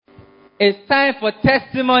It's time for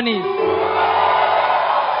testimonies.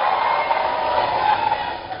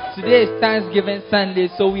 Today is Thanksgiving Sunday,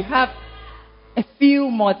 so we have a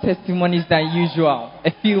few more testimonies than usual.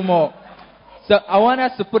 A few more. So I want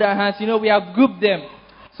us to put our hands, we have grouped them.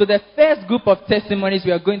 So the first group of testimonies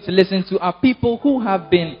we are going to listen to are people who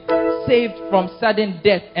have been saved from sudden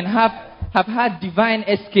death and have had divine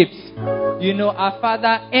escapes. Our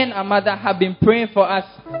father and our mother have been praying for us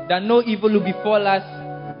that no evil will befall us,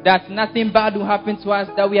 that nothing bad will happen to us,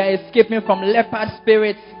 that we are escaping from leopard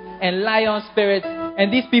spirits and lion spirits.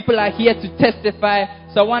 And these people are here to testify.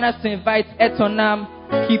 So I want us to invite Etonam,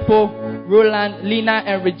 Kipo, Roland, Lina,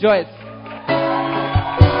 and Rejoice.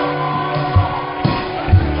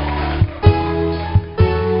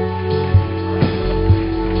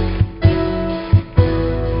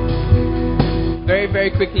 Very, very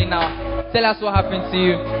quickly now. Tell us what happened to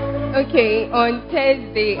you. Okay, on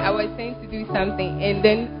Thursday, I was sent to do something. And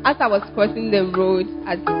then as I was crossing the road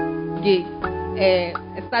at gate, a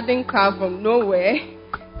sudden car from nowhere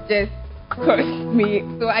just crossed me.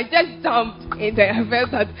 So I just jumped and I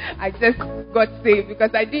felt that I just got saved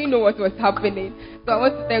because I didn't know what was happening. So I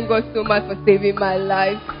want to thank God so much for saving my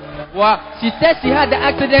life. Wow. She said she had the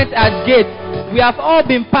accident at gate. We have all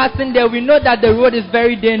been passing there. We know that the road is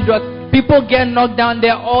very dangerous. People get knocked down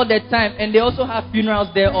there all the time, and they also have funerals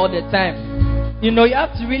there all the time. You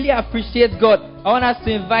have to really appreciate God. I want us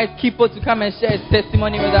to invite Kipo to come and share his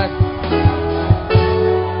testimony with us.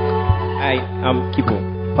 Hi, I'm Kipo,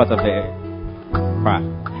 part of the choir.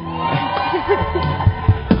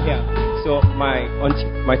 Yeah. So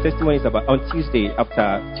my testimony is about on Tuesday,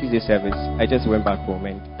 after Tuesday service, I just went back home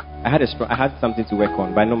and I had something to work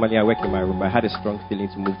on. But normally I work in my room, but I had a strong feeling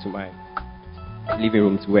to move to my living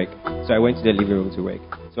room to work. So I went to the living room to work.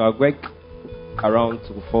 So I worked around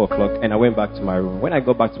 4 o'clock and I went back to my room. When I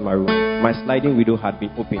got back to my room, my sliding window had been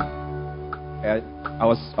opened. I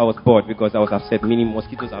was bored because I was upset, meaning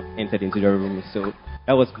mosquitoes have entered into the room. So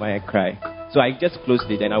that was my cry. So I just closed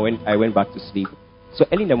it and I went back to sleep. So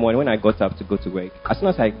early in the morning when I got up to go to work, as soon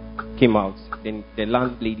as I came out, then the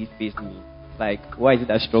landlady faced me. Like, why is it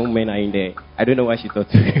that strong men are in there? I don't know why she thought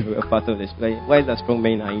we were part of this. Like, why is that strong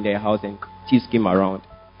men are in their house and thieves came around?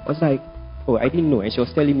 I was like, oh, I didn't know. And she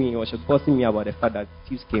was telling me, or she was bossing me about the fact that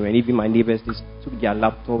thieves came and even my neighbors just took their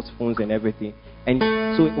laptops, phones and everything. And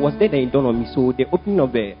so it was there that it dawned on me. So the opening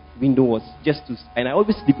of the window was just to, and I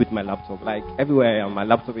always sleep with my laptop. Like everywhere I am, my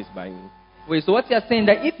laptop is by me. Wait, so what you're saying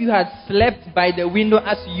that if you had slept by the window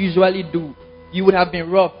as you usually do, you would have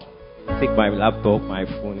been robbed? Take my laptop, my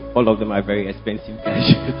phone, all of them are very expensive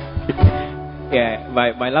gadgets. Yeah,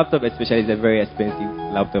 my laptop especially is a very expensive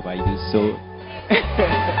laptop I use. So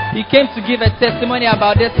he came to give a testimony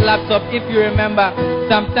about this laptop, if you remember,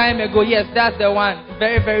 some time ago. Yes, that's the one.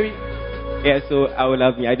 Very, very. Yeah, so I will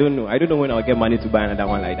have me. I don't know when I'll get money to buy another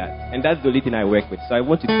one like that. And that's the only thing I work with. So I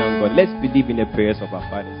want to thank God. Let's believe in the prayers of our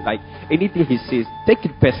fathers. Like anything he says, take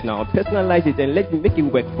it personal, personalize it, and make it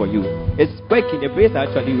work for you. It's working. The prayers are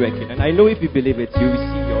actually working. And I know if you believe it, you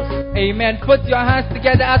receive yours. Amen. Put your hands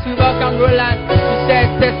together as we welcome Roland to share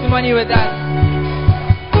his testimony with us.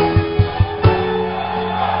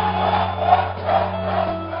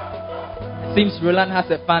 It seems Roland has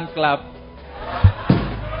a fan club.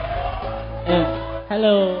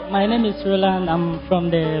 Hello, my name is Roland. I'm from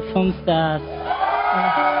the Film Stars.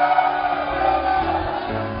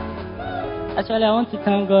 Actually, I want to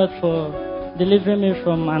thank God for delivering me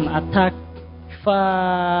from an attack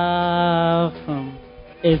far from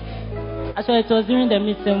it. Actually, it was during the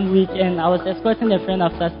midterm week, and I was escorting a friend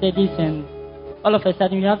after studies, and all of a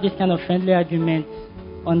sudden, we have this kind of friendly argument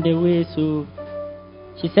on the way. So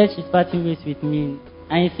she said she's parting ways with me.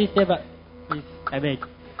 I insisted, but please, I beg.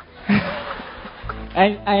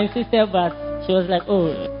 I insisted, but she was like, oh,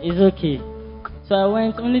 it's okay. So I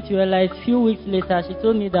went only to realize a few weeks later, she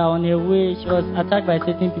told me that on her way, she was attacked by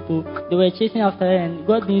certain people. They were chasing after her, and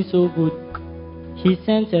God being so good, He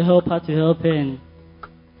sent a helper to help her. And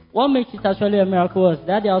what makes it actually a miracle was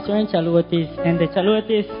that they are wearing chaluotes, and the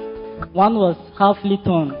chaluotes, one was halfly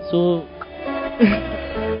torn. So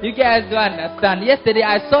you guys don't understand. Yesterday,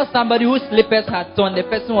 I saw somebody whose slippers had torn. The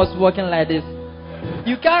person was walking like this.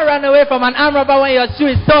 You can't run away from an arm robber when your shoe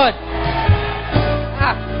is torn.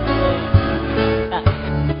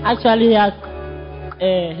 Actually,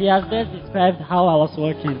 he has best described how I was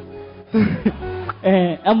working.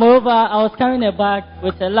 And moreover, I was carrying a bag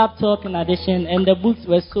with a laptop in addition, and the books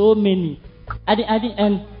were so many.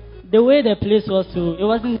 And the way the place was, it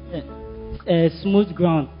wasn't a smooth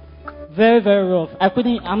ground, very, very rough.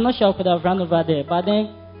 I'm not sure I could have run over there, but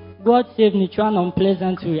then God saved me through an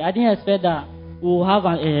unpleasant way. I didn't expect that we'll have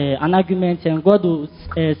an argument and God will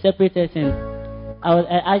separate us. And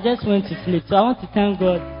I just went to sleep. So I want to thank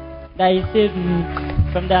God that He saved me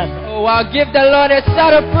from that. Oh, wow. Give the Lord a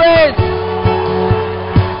shout of praise.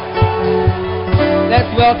 Let's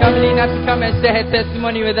welcome Lina to come and share her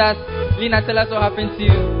testimony with us. Lina, tell us what happened to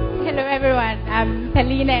you. Hello, everyone. I'm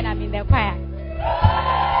Selena and I'm in the choir.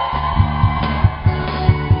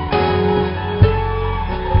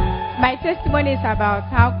 My testimony is about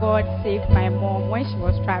how God saved my mom when she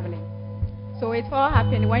was traveling. So it all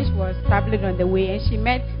happened when she was traveling on the way and she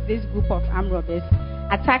met this group of armed robbers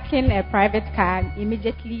attacking a private car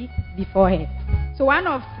immediately before her. So one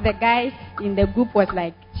of the guys in the group was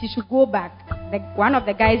like, she should go back. One of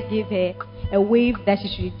the guys gave her a wave that she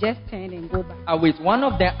should just turn and go back. Wait, one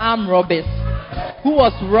of the armed robbers who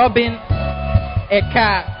was robbing a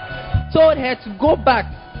car told her to go back.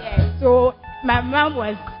 Yeah, so my mom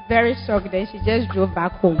was very shocked and she just drove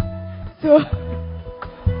back home. So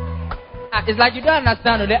it's like you don't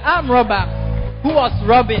understand. The armed robber who was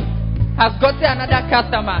robbing has gotten another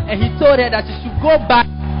customer and he told her that she should go back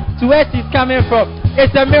to where she's coming from.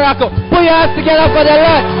 It's a miracle. Put your hands together for the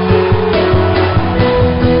Lord.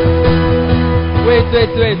 Wait.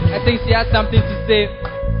 I think she has something to say.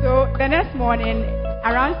 So the next morning,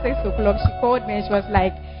 around 6 o'clock, she called me and she was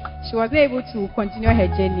like, she wasn't able to continue her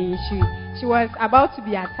journey. She was about to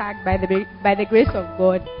be attacked by the grace of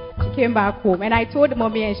God. She came back home. And I told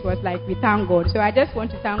mommy and she was like, we thank God. So I just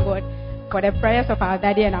want to thank God for the prayers of our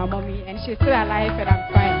daddy and our mommy. And she's still alive and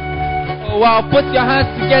I'm fine. Oh, wow. Put your hands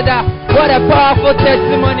together. What a powerful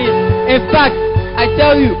testimony. In fact, I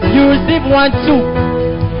tell you, you receive one too.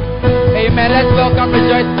 Amen. Let's welcome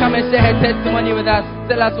Rejoice to come and share her testimony with us.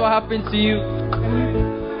 Tell us what happened to you.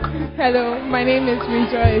 Hello, my name is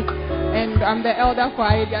Rejoice, and I'm the elder for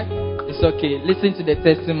Ayeduase. It's okay. Listen to the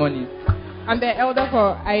testimony. I'm the elder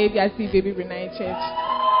for Ayeduase Baby Renai Church.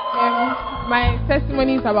 My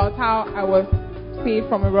testimony is about how I was saved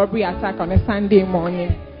from a robbery attack on a Sunday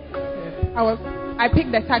morning. I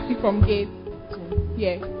picked the taxi from gate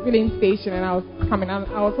to filling station, and I was coming.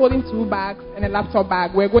 I was holding 2 bags and a laptop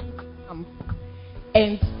bag. We're going to camp,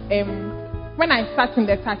 and when I sat in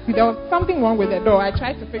the taxi, there was something wrong with the door. I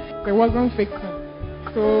tried to fix it. It wasn't fixing.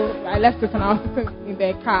 So I left it and I was sitting in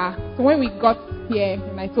the car. So when we got here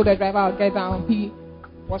and I told the driver I'll get down, he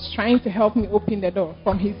was trying to help me open the door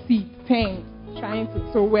from his seat, trying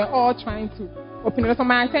to. So we're all trying to open it. So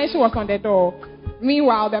my attention was on the door.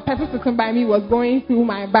 Meanwhile, the person sitting by me was going through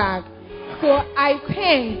my bag. So I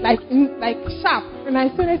turned like sharp and I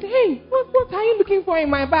said, hey, what are you looking for in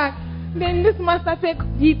my bag? Then this man started,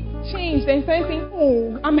 he changed and started saying,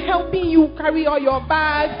 oh, I'm helping you carry all your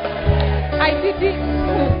bags. I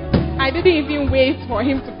didn't even wait for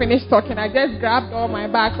him to finish talking. I just grabbed all my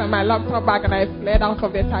bags and my laptop bag and I fled out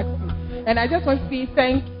of the taxi. And I just want to say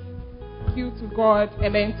thank you to God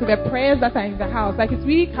and then to the prayers that are in the house. Like it's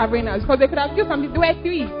really covering us because they could have used something. There were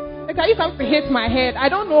 3. Like I used something to hit my head. I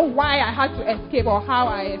don't know why I had to escape or how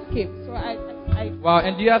I escaped. So Wow,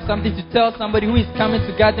 and do you have something to tell somebody who is coming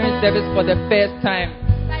to gathering service for the first time?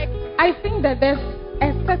 Like, I think that there's a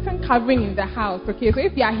certain covering in the house, okay? So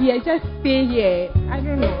if you are here, just stay here. I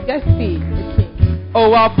don't know, just stay, okay? Oh,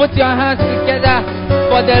 wow, put your hands together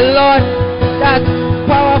for the Lord. That's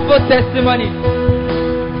powerful testimony.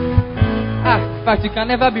 In fact, you can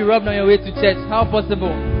never be robbed on your way to church. How possible?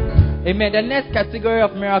 Amen. The next category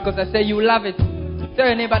of miracles, I say you love it. Tell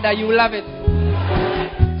your neighbor that you love it.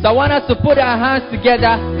 So I want us to put our hands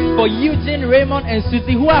together for Eugene, Raymond, and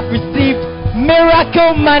Susie who have received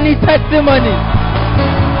miracle money testimonies.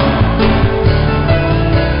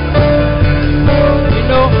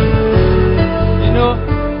 You know,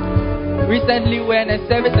 recently we're in a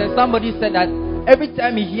service and somebody said that every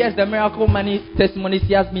time he hears the miracle money testimonies,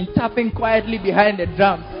 he has been tapping quietly behind the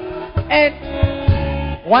drums. And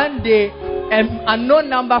one day, an unknown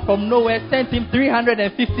number from nowhere sent him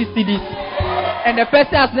 350 CDs. And the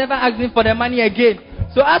person has never asked him for the money again.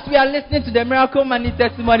 So as we are listening to the miracle money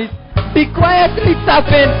testimonies, be quietly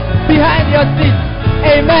tapping behind your seat.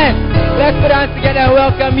 Amen. Let's put our hands together and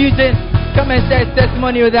welcome Eugene. Come and share his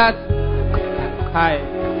testimony with us. Hi,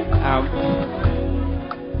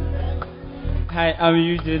 I'm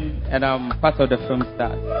Eugene and I'm part of the film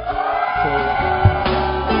stars.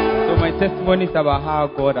 So my testimony is about how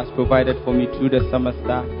God has provided for me through the summer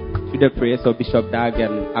star, through the prayers of Bishop Dag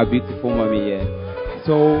and our beautiful mommy here.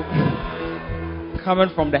 So, coming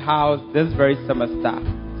from the house, this very summer star,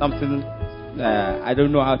 something I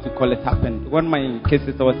don't know how to call it happened. When my kids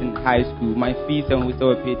was in high school, my fees and we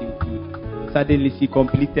were paid in food. Suddenly she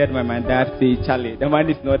completed my dad said, Charlie, the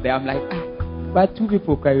money is not there. I'm like, but 2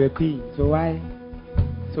 people can pay, so why?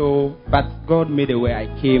 So, but God made a way. I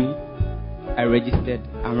came, I registered,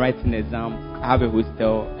 I'm writing exams, I have a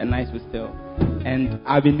hostel, a nice hostel, and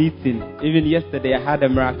I've been eating. Even yesterday, I had a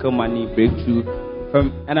miracle money breakthrough,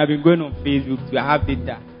 and I've been going on Facebook to have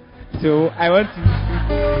data. So I want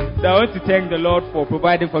to thank the Lord for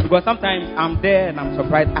providing for me, because sometimes I'm there and I'm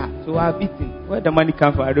surprised. So I've eaten. Where the money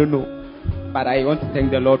comes from, I don't know. But I want to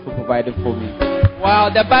thank the Lord for providing for me.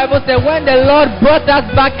 Wow, the Bible said when the Lord brought us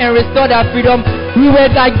back and restored our freedom, we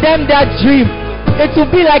were like them that dream. It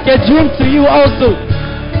will be like a dream to you also.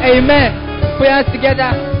 Amen. Put your hands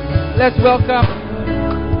together. Let's welcome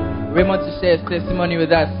Raymond to share his testimony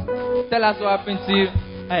with us. Tell us what happened to you.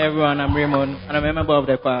 Hi everyone, I'm Raymond and I'm a member of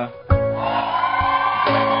the choir.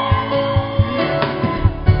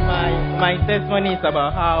 My testimony is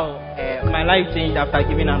about how my life changed after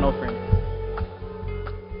giving an offering.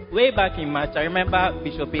 Way back in March, I remember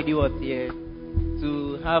Bishop Eddie was here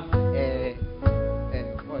to have a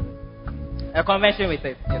convention with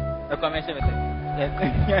us. Yes, a convention with us. Yes,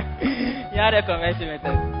 he had a convention with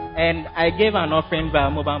us, and I gave an offering via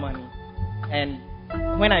mobile money. And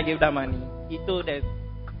when I gave that money, he told us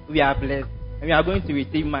we are blessed and we are going to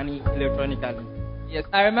receive money electronically. Yes,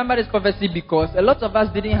 I remember this prophecy because a lot of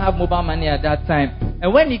us didn't have mobile money at that time.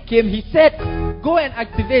 And when he came, he said, go and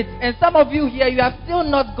activate. And some of you here, you have still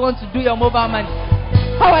not gone to do your mobile money.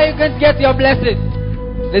 How are you going to get your blessing?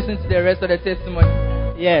 Listen to the rest of the testimony.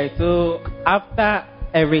 Yeah, so after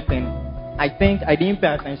everything, I think I didn't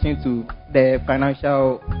pay attention to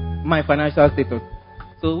my financial status.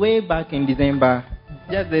 So way back in December,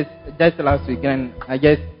 just last weekend, I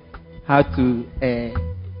just had to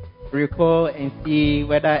recall and see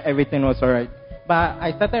whether everything was alright. But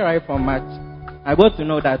I started right from March. I got to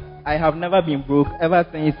know that I have never been broke ever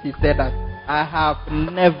since he said that. I have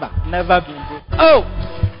never been broke. Oh,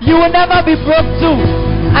 you will never be broke too.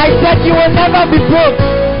 I said you will never be broke.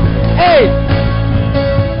 Hey,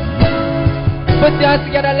 put your hands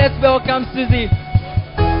together. Let's welcome Susie.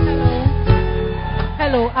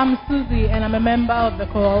 Hello, I'm Susie and I'm a member of the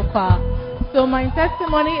choral choir. So my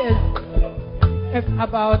testimony is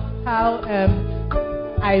about how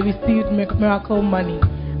I received miracle money.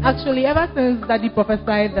 Actually, ever since Daddy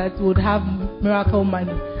prophesied that we would have miracle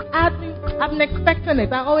money, I've been expecting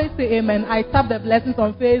it. I always say amen. I tap the blessings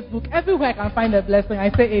on Facebook. Everywhere I can find a blessing, I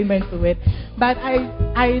say amen to it. But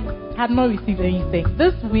I had not received anything.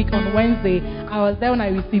 This week on Wednesday, I was there when I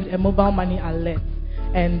received a mobile money alert.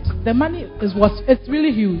 And the money it's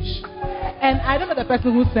really huge. And I don't know the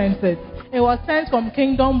person who sent it. It was sent from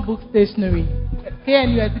Kingdom Book Stationery, here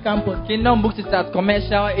in USC campus. Kingdom Books is at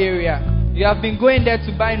commercial area. You have been going there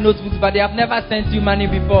to buy notebooks, but they have never sent you money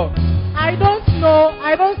before. I don't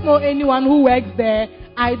know anyone who works there.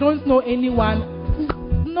 I don't know anyone.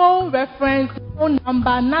 No reference, no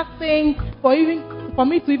number, nothing for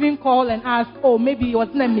me to even call and ask, oh, maybe it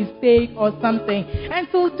wasn't a mistake or something. And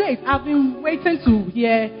to date, I've been waiting to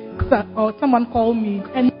hear or someone call me,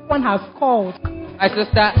 and no one has called. My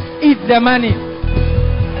sister, eat the money.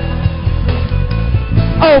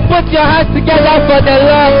 Oh, put your hands together for the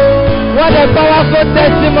Lord. What a powerful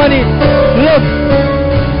testimony. Look.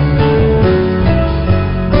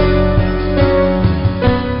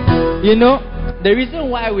 You know, the reason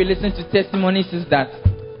why we listen to testimonies is that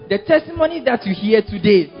the testimony that you hear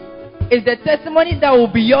today is the testimony that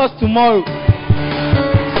will be yours tomorrow.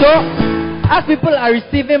 So, as people are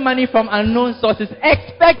receiving money from unknown sources,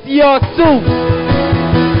 expect yours too.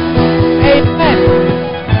 Amen.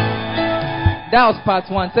 That was part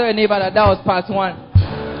one. Tell your neighbor that was part one.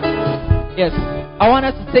 Yes. I want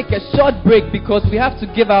us to take a short break because we have to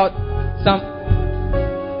give out some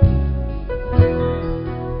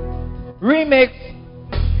remix.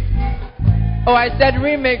 Oh, I said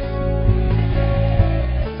remix.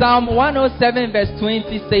 Psalm 107 verse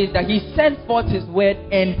 20 says that he sent forth his word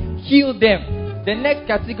and healed them. The next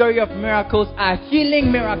category of miracles are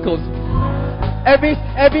healing miracles.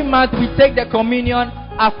 Every month we take the communion.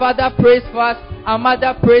 Our father prays for us. Our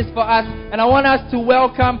mother prays for us. And I want us to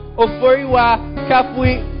welcome Oforiwa,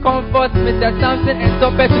 Kapui, Comfort, Mr. Samson, and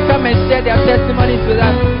Topper to come and share their testimonies with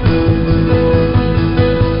us.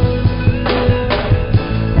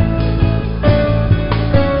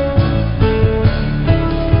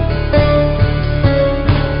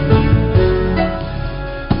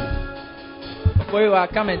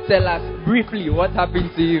 Oforiwa, come and tell us briefly what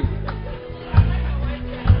happened to you.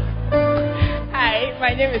 Hi,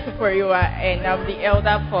 my name is Superiwa and I'm the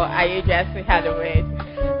elder for Ayeduase had a word.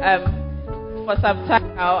 For some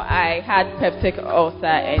time now, I had peptic ulcer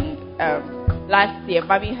and last year,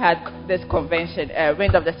 Mommy had this convention,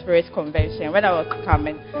 Wind of the Spirit convention. When I was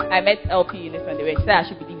coming, I met LP Eunice on the way. She said I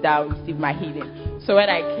should believe that I will receive my healing. So when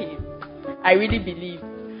I came, I really believed.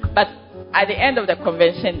 But at the end of the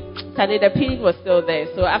convention, sadly, the pain was still there.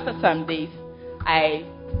 So after some days, I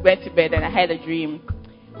went to bed and I had a dream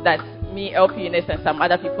that me, LP Eunice, and some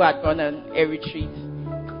other people had gone on a retreat.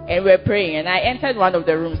 And we were praying. And I entered one of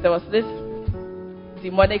the rooms. There was this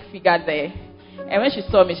demonic figure there. And when she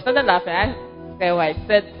saw me, she started laughing. I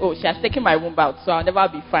said, oh, she has taken my womb out, so I'll never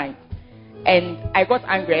be fine. And I got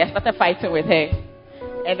angry. I started fighting with her.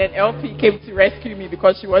 And then LP came to rescue me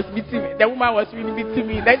because she was beating me. The woman was really beating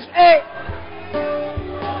me. Then she, hey!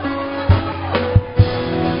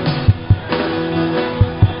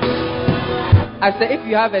 I said, if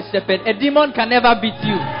you have a shepherd, a demon can never beat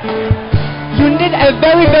you. You need a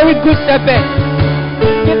very, very good shepherd.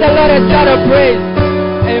 Give the Lord a shout of praise.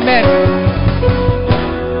 Amen.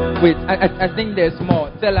 Wait, I think there's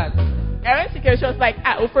more. Tell us. And when she came, she was like,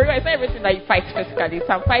 for you, it's not everything that you fight physically.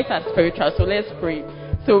 Some fights are spiritual, so let's pray.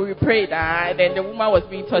 So we prayed, and then the woman was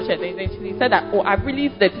being touched, and then she said that, oh, I've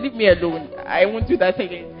released it, leave me alone. I won't do that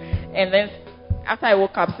again. And then after I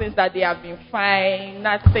woke up, since that day, I've been fine.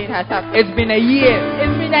 Nothing has happened. It's been a year.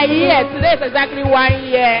 It's been a year. Today is exactly 1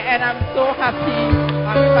 year, and I'm so happy.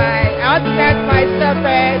 I'm fine. I want to thank my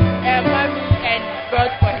shepherd and Mommy and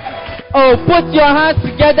God for it. Oh, put your hands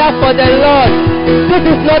together for the Lord. This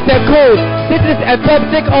is not a cold. This is a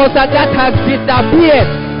peptic ulcer that has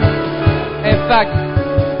disappeared. In fact,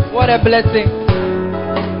 what a blessing.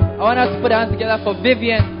 I want us to put our hands together for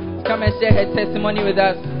Vivian to come and share her testimony with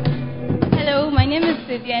us. Hello, my name is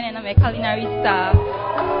Vivian and I'm a culinary staff.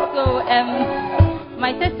 So,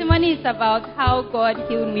 my testimony is about how God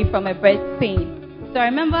healed me from a breast pain. So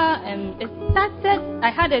I remember it started,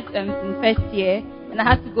 I had it in first year and I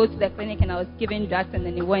had to go to the clinic and I was given drugs and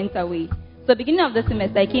then it went away. So beginning of the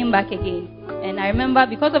semester, I came back again. And I remember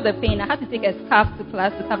because of the pain, I had to take a scarf to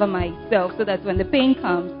class to cover myself so that when the pain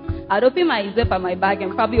comes, I'd open my zip at my bag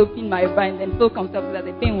and probably open my bra and then feel comfortable that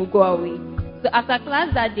the pain will go away. So after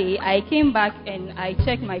class that day, I came back and I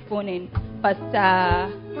checked my phone and Pastor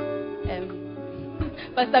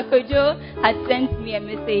Kojo had sent me a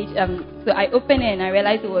message. So I opened it and I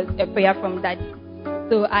realized it was a prayer from Daddy.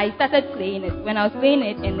 So I started playing it. When I was playing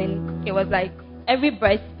it, and then it was like, every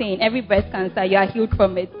breast pain, every breast cancer, you are healed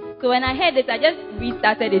from it. So when I heard it, I just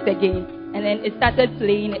restarted it again. And then it started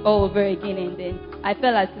playing it all over again. And then I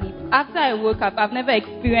fell asleep. After I woke up, I've never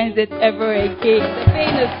experienced it ever again. The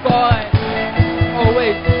pain is gone. Oh,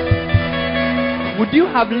 wait. Would you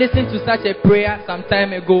have listened to such a prayer some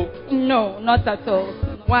time ago? No, not at all.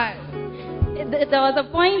 Why? There was a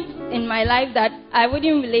point in my life that I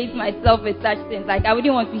wouldn't relate myself with such things. Like, I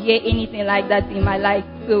wouldn't want to hear anything like that in my life.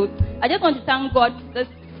 So I just want to thank God this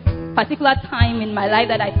particular time in my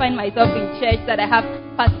life that I find myself in church, that I have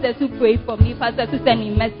pastors who pray for me, pastors who send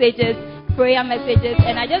me messages, prayer messages,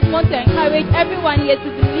 and I just want to encourage everyone here to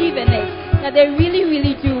believe in it, that they really,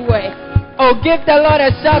 really do work. Oh, give the Lord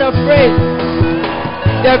a shout of praise.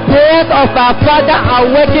 The prayers of our Father are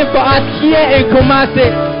working for us here in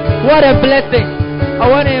Kumasi. What a blessing. I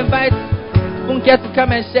want to invite Funke to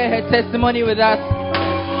come and share her testimony with us.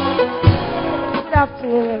 Good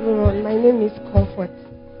afternoon, everyone. My name is Comfort,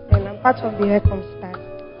 and I'm part of the Aircom staff.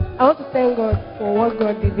 I want to thank God for what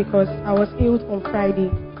God did because I was healed on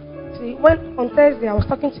Friday. See, on Thursday, I was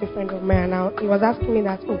talking to a friend of mine, and he was asking me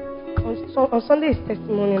that, on Sunday is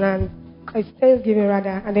testimony, and it's Thanksgiving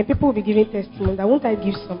rather, and then people will be giving testimony. That won't I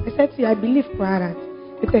give some? I said, see, I believe for that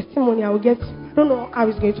the testimony I will get. I don't know how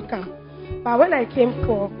it's going to come. But when I came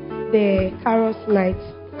for the carols night,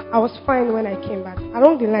 I was fine when I came back.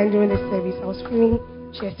 Along the line during the service, I was feeling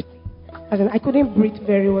chest pain. As in, I couldn't breathe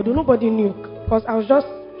very well. Nobody knew because I was just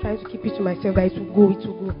trying to keep it to myself that it will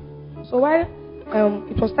go. So while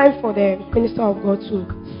it was time for the minister of God to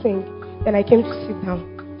sing, then I came to sit down.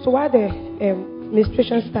 So while the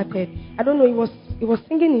ministration started, I don't know, it was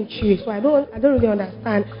singing in Chui, so I don't really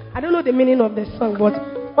understand. I don't know the meaning of the song, but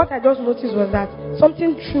what I just noticed was that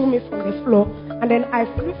something threw me from the floor, and then I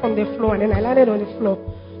flew from the floor, and then I landed on the floor.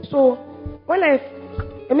 So when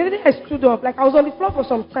immediately I stood up, like I was on the floor for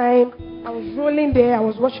some time, I was rolling there, I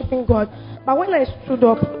was worshiping God. But when I stood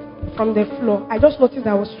up from the floor, I just noticed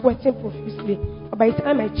I was sweating profusely. But by the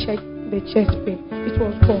time I checked the chest pain, it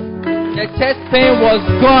was gone. The chest pain was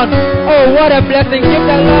gone. Oh, what a blessing. Give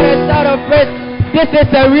the Lord a shout of praise. This is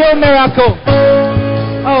a real miracle.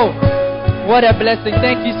 Oh, what a blessing.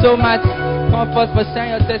 Thank you so much, Comfort, for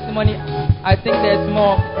sharing your testimony. I think there's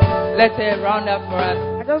more. Let's round up for us.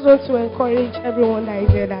 I just want to encourage everyone that is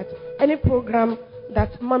there that any program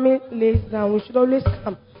that mommy lays down, we should always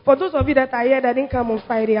come. For those of you that are here that didn't come on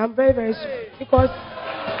Friday, I'm very, very sorry. Because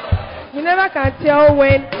you never can tell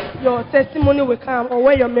when your testimony will come or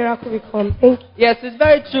when your miracle will come. Thank you. Yes, it's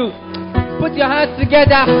very true. Put your hands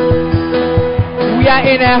together. We are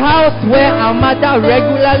in a house where our mother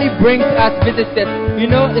regularly brings us visitors. You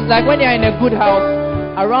know, it's like when you're in a good house,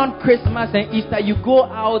 around Christmas and Easter, you go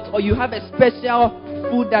out or you have a special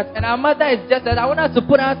food that, and our mother is just that. I want us to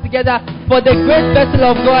put our hands together for the great vessel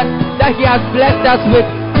of God that He has blessed us with,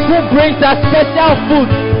 who brings us special food.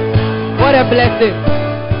 What a blessing.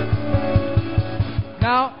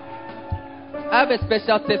 Now, I have a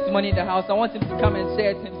special testimony in the house. I want him to come and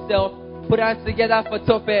share it himself. Put our hands together for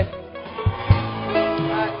Tope.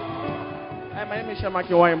 Hi, my name is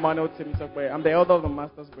Shamakiwa Emmanuel Timitokwe. I'm the elder of the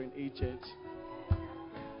Masters Brain A Church.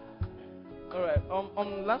 Alright,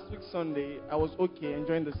 on last week Sunday, I was okay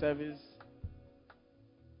enjoying the service.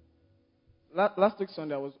 Last week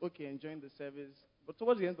Sunday, I was okay enjoying the service. But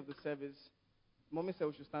towards the end of the service, Mommy said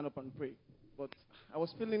we should stand up and pray. But I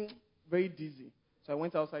was feeling very dizzy. So I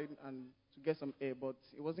went outside and to get some air, but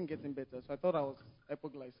it wasn't getting better. So I thought I was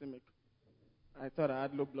hypoglycemic. I thought I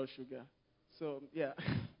had low blood sugar. So, yeah.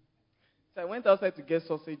 So I went outside to get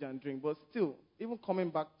sausage and drink. But still, even coming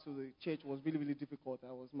back to the church was really, really difficult.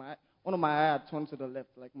 One of my eyes had turned to the left,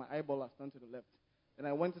 like my eyeball has turned to the left. Then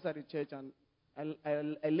I went inside the church and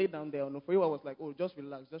I lay down there. And for you, I was like, oh, just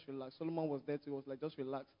relax, just relax. Solomon was there too. He was like, just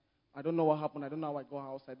relax. I don't know what happened. I don't know how I go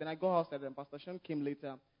outside. Then I go outside and Pastor Sean came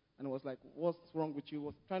later and was like, what's wrong with you? He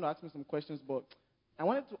was trying to ask me some questions, but I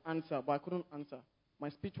wanted to answer, but I couldn't answer. My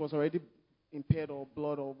speech was already impaired or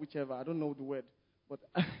blood or whichever. I don't know the word. But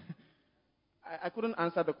I couldn't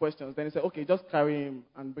answer the questions. Then he said, okay, just carry him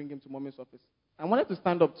and bring him to Mommy's office. I wanted to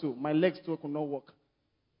stand up too. My legs too could not walk.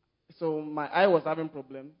 So my eye was having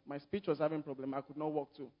problem. My speech was having problem. I could not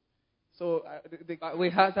walk too. So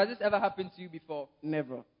wait, has this ever happened to you before?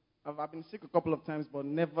 Never. I've been sick a couple of times, but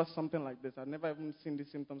never something like this. I've never even seen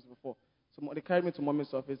these symptoms before. So they carried me to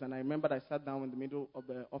Mommy's office, and I remember I sat down in the middle of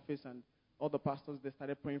the office, and all the pastors, they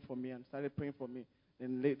started praying for me and started praying for me.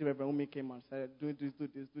 Then Lady Reverend Umi came and started doing this, do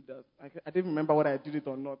this, do that. I didn't remember whether I did it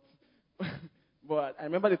or not. But I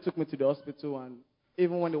remember they took me to the hospital, and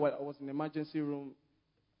even when I was in the emergency room,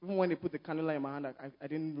 even when they put the cannula in my hand, I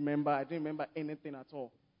didn't remember anything at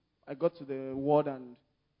all. I got to the ward, and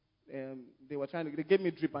they gave me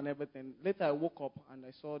drip and everything. Later I woke up and I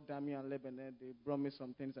saw Dami and Leben there. They brought me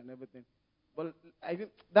some things and everything. But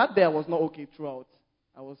that day I was not okay throughout.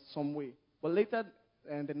 I was some way. But later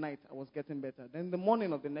in the night I was getting better. Then the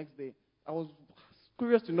morning of the next day, I was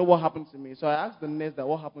curious to know what happened to me. So I asked the nurse that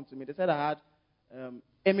what happened to me. They said I had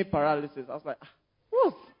hemiparalysis. I was like,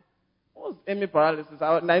 what's hemiparalysis?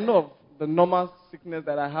 I know of the normal sickness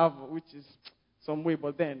that I have, which is some way,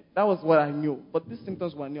 but then that was what I knew. But these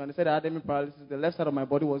symptoms were new, and they said I had hemiparalysis. The left side of my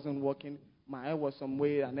body wasn't working. My eye was some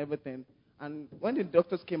way and everything. And when the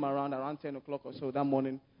doctors came around 10 o'clock or so that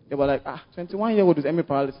morning, they were like, 21-year-old with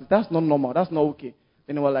hemiparalysis. That's not normal. That's not okay.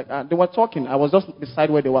 Then they were like, they were talking. I was just beside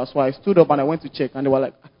where they were, so I stood up and I went to check. And they were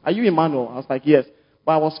like, are you Emmanuel? I was like, yes.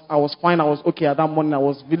 But I was fine. I was okay at that morning. I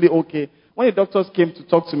was really okay. When the doctors came to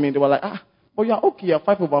talk to me, they were like, but you're okay. You're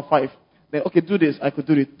 5/5. Then, okay, do this, I could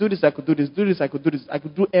do it. Do this, I could do this. Do this, I could do this. I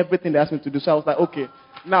could do everything they asked me to do. So I was like, okay,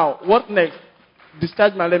 now, what next?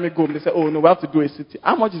 Discharge me and let me go. And they said, oh, no, we have to do a CT.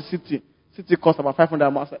 How much is CT? CT costs about 500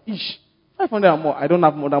 more. I was like, 500 more. I don't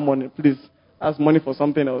have more than money, please. That's money for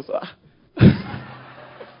something else.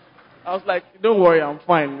 I was like, don't worry, I'm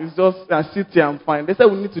fine. It's just a CT, I'm fine. They said,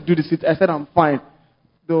 we need to do the CT. I said, I'm fine.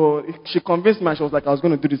 So she convinced me and she was like, I was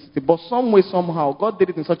going to do the CT. But some way, somehow, God did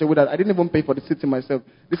it in such a way that I didn't even pay for the CT myself.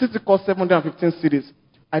 The CT cost 715 cedis.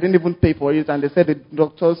 I didn't even pay for it. And they said the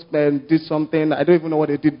doctors did something. I don't even know what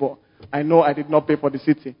they did, but I know I did not pay for the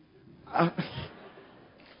CT.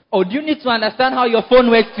 Oh, do you need to understand how your phone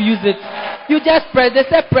works to use it? You just press, they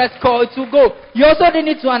say press call, it will go. You also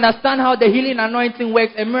need to understand how the healing anointing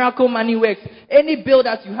works and miracle money works. Any bill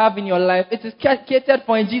that you have in your life, it is catered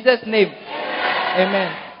for in Jesus' name.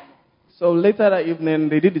 Amen. So later that evening,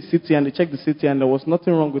 they did the CT and they checked the CT and there was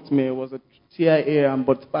nothing wrong with me. It was a TIA.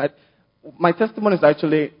 But my testimony is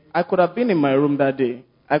actually, I could have been in my room that day.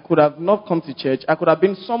 I could have not come to church. I could have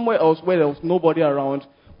been somewhere else where there was nobody around.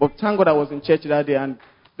 But thank God I was in church that day and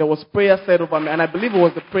there was prayer said over me. And I believe it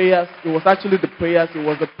was the prayers. It was actually the prayers. It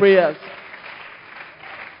was the prayers.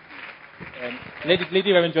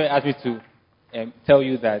 Lady Reverend Joy asked me to tell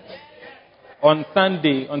you that on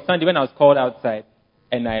Sunday when I was called outside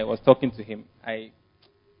and I was talking to him,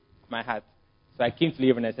 my heart. So I came to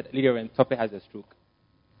Lady Reverend and I said, Lady Reverend, Tope has a stroke.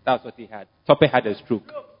 That's what he had. Tope had a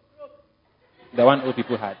stroke. The one old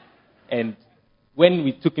people had. And when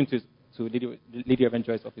we took him to Lady Reverend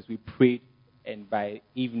Joy's office, we prayed, and by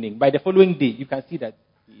the following day, you can see that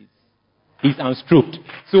he's unstroked.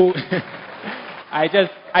 So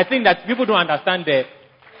I think that people don't understand the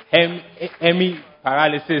hemi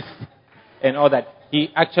paralysis and all that. He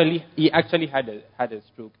actually had a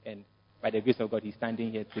stroke, and by the grace of God, he's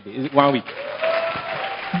standing here today. It's 1 week.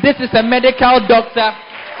 This is a medical doctor.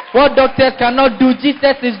 What doctors cannot do,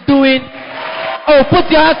 Jesus is doing. Oh, put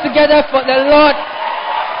your hands together for the Lord.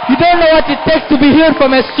 You don't know what it takes to be healed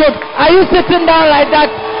from a stroke. Are you sitting down like that?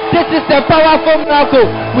 This is a powerful miracle.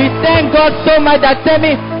 We thank God so much that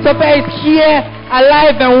Temi Sopa is here,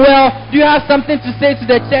 alive and well. Do you have something to say to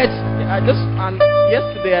the church?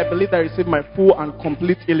 Yesterday I believed I received my full and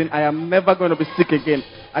complete healing. I am never going to be sick again.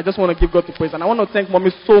 I just want to give God to praise. And I want to thank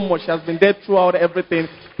Mommy so much. She has been there throughout everything.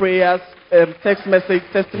 Prayers, text message,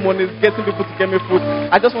 testimonies, getting people to get me food.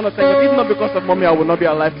 I just want to thank God. If not because of Mommy, I would not be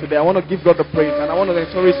alive today. I want to give God the praise. And I want to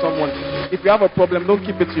encourage someone. If you have a problem, don't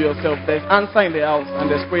keep it to yourself. There's answer in the house.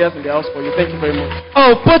 And there's prayers in the house for you. Thank you very much.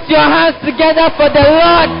 Oh, put your hands together for the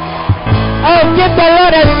Lord. Oh, give the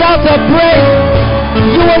Lord a shout of praise.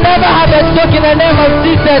 You will never have a stroke in the name of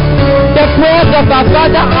Jesus. The prayers of our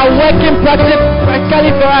Father are working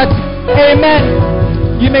practically for us. Amen.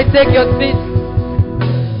 You may take your seat.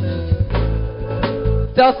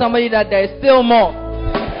 Tell somebody that there is still more.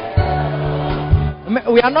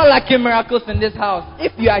 We are not lacking miracles in this house.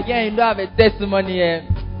 If you are here and you don't have a testimony,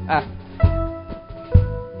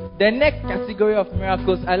 the next category of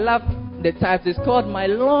miracles, I love the types. It's called my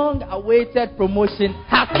long-awaited promotion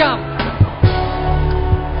has come.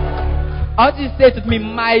 I want you to say it with me,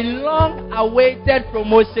 my long-awaited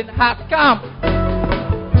promotion has come.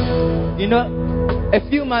 You know, a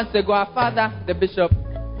few months ago, our father, the bishop,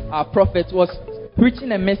 our prophet, was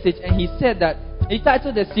preaching a message, and he said that, he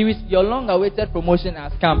titled the series, Your Long-Awaited Promotion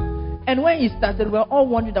Has Come. And when he started, we were all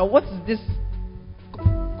wondering, what is this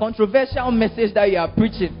controversial message that you are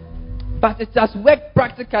preaching? But it has worked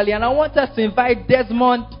practically, and I want us to invite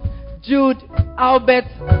Desmond, Jude, Albert,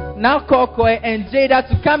 now Kokoy, and Jada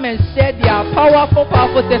to come and share their powerful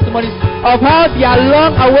testimonies of how their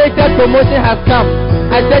long-awaited promotion has come.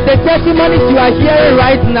 I said the testimonies you are hearing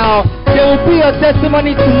right now, they will be your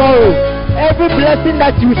testimony tomorrow. Every blessing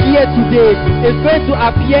that you hear today is going to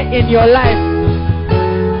appear in your life.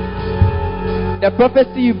 The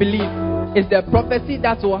prophecy you believe is the prophecy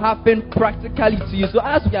that will happen practically to you. So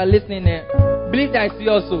as we are listening, believe that it's you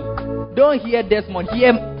also. Don't hear Desmond,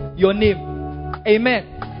 hear your name. Amen.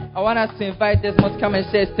 I want us to invite Desmond to come and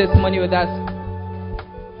share his testimony with us.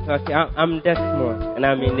 Okay, I'm Desmond, and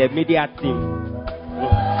I'm in the media team.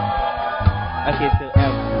 Okay, so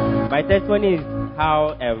my testimony is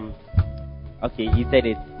how okay, you said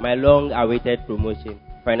it. My long-awaited promotion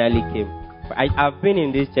finally came. I've been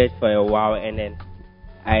in this church for a while, and then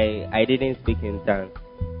I didn't speak in tongues.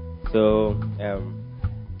 So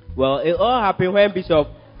well, it all happened when Bishop.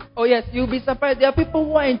 Oh yes, you'll be surprised. There are people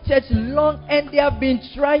who are in church long and they have been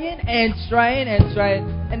trying, and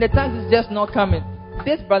the tongues is just not coming.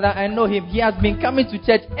 This brother, I know him. He has been coming to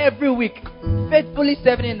church every week, faithfully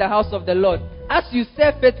serving in the house of the Lord. As you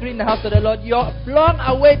serve faithfully in the house of the Lord, your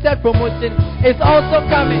long-awaited promotion is also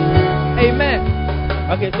coming. Amen.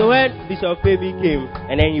 Okay, so when Bishop Baby came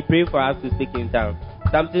and then he prayed for us to speak in tongues,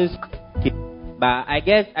 something came. But I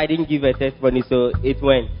guess I didn't give a testimony, so it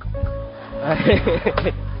went.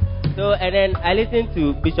 So, and then I listened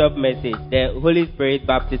to Bishop's message, the Holy Spirit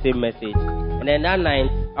baptism message. And then that night,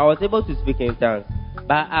 I was able to speak in tongues.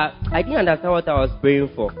 But I didn't understand what I was praying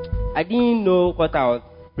for. I didn't know what I was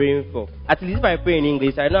praying for. At least if I pray in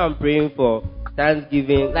English, I know I'm praying for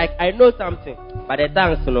Thanksgiving. Like, I know something. But the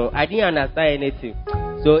tongues, I didn't understand anything.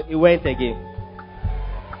 So, it went again.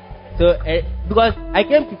 So, because I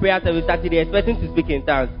came to prayer service Saturday expecting to speak in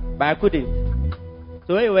tongues, but I couldn't.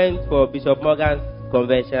 So, when we went for Bishop Morgan's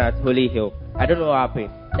convention at Holy Hill, I don't know what happened.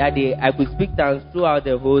 That day, I could speak tongues throughout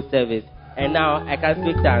the whole service. And now, I can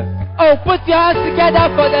speak tongues. Oh, put your hands together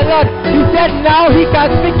for the Lord. He said now he can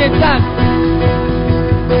speak in tongues.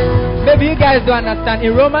 Maybe you guys don't understand.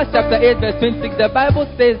 In Romans chapter 8 verse 26, the Bible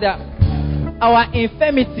says that our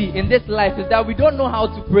infirmity in this life is that we don't know how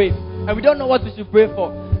to pray. And we don't know what we should pray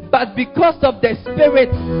for. But because of the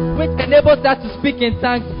Spirit which enables us to speak in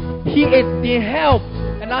tongues, he is the help.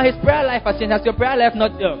 And now his prayer life has changed. Has your prayer life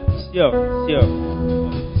not changed? Sure.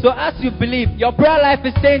 So as you believe, your prayer life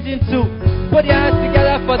is changing too. Put your hands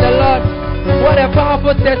together for the Lord. What a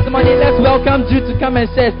powerful testimony. Let's welcome Jude to come and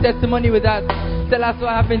share his testimony with us. Tell us what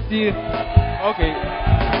happened to you. Okay.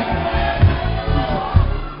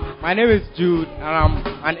 My name is Jude, and I'm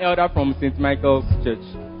an elder from St. Michael's Church.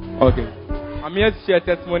 Okay. I'm here to share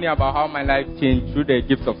testimony about how my life changed through the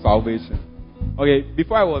gift of salvation. Okay,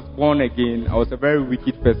 before I was born again, I was a very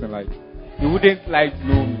wicked person. Like, you wouldn't like to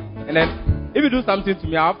know me. And then, if you do something to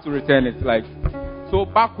me, I have to return it. Like, so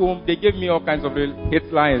back home, they gave me all kinds of little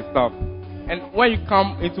hit line and stuff. And when you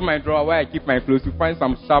come into my drawer where I keep my clothes, you find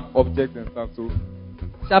some sharp objects and stuff. So,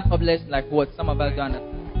 sharp objects like what? Some of us don't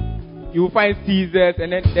understand. You find scissors,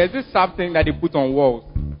 and then there's this sharp thing that they put on walls,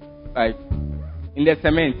 like in the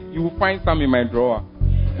cement. You will find some in my drawer.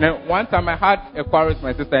 And then one time I had a quarrel with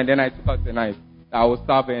my sister, and then I took out the knife. I was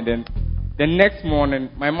starving, and then the next morning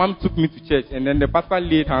my mom took me to church, and then the pastor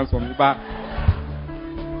laid hands on me. But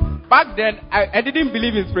back then I didn't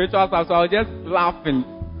believe in spiritual stuff, so I was just laughing,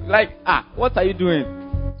 like, what are you doing?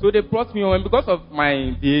 So they brought me home, and because of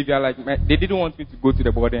my behavior, like they didn't want me to go to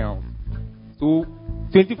the boarding house. So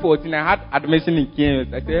 2014, I had admission in Kenya.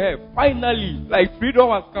 I said, hey, finally, like freedom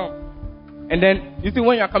has come. And then, you see,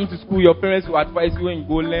 when you are coming to school, your parents will advise you and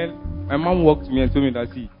go learn. My mom walked to me and told me that,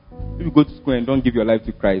 see, if you go to school and don't give your life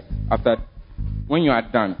to Christ, after, when you are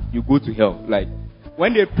done, you go to hell. Like,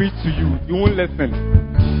 when they preach to you, you won't listen.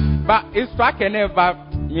 But it struck a nerve, but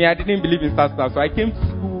me, I didn't believe in such stuff. So I came to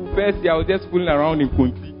school, first year, I was just fooling around in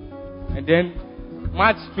Kunti. And then,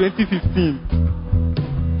 March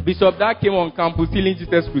 2015, Bishop Dad came on campus, Healing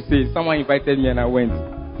Jesus Crusade. Someone invited me and I went.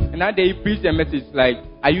 And that day he preached a message like,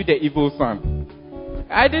 are you the evil son?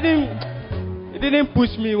 He didn't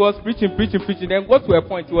push me. He was preaching. Then got to a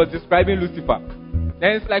point, he was describing Lucifer.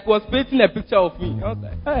 Then it's like he was painting a picture of me. I was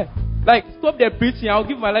like, hey, like, stop the preaching. I'll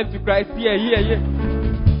give my life to Christ. Here.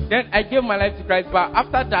 Then I gave my life to Christ. But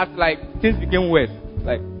after that, like, things became worse.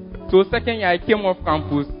 Like, so second year I came off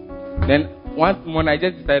campus. Then once more I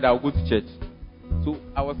just decided I'll go to church. So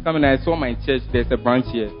I was coming and I saw my church, there's a branch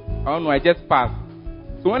here. I don't know, I just passed.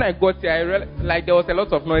 So when I got here, I realized, like, there was a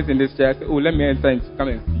lot of noise in this church. I said, oh, let me enter and come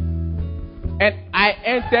and see. And I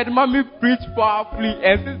entered, Mommy preached powerfully.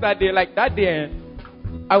 And since that day, like that day,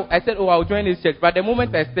 I said, oh, I'll join this church. But the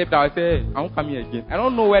moment I stepped out, I said, hey, I won't come here again. I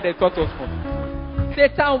don't know where the thought was from.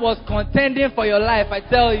 Satan was contending for your life, I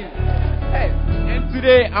tell you. Hey, and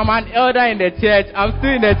today, I'm an elder in the church. I'm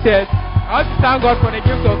still in the church. I want to thank God for the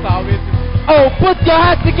gift of salvation. Oh, put your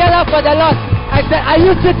hands together for the Lord. I said, are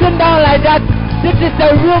you sitting down like that? This is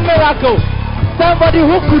a real miracle. Somebody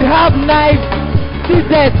who could have knives,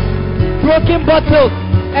 scissors, broken bottles,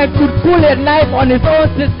 and could pull a knife on his own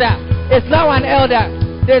sister is now an elder.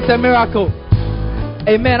 There's a miracle.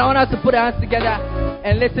 Amen. I want us to put our hands together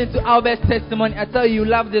and listen to Albert's testimony. I tell you, you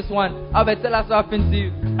love this one. Albert, tell us what happened to you.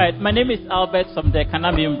 Alright, my name is Albert from the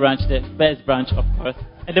Kanamian branch, the best branch, of course.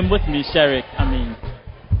 And then with me, Sherrick.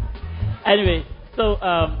 Anyway, so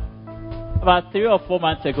about 3 or 4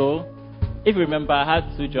 months ago, if you remember, I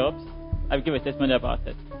had 2 jobs. I'll give a testimony about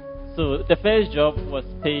it. So the first job was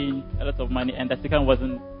paying a lot of money, and the second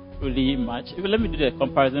wasn't really much. Let me do the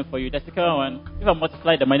comparison for you. The second one, if I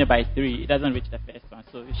multiply the money by 3, it doesn't reach the first one.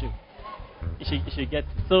 So you should get it.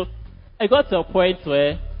 So I got to a point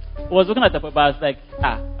where I was looking at the paper, I was like,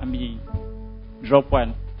 drop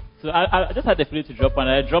one. So I just had the feeling to drop one.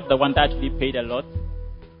 I dropped the one that actually paid a lot.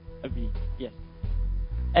 Yes.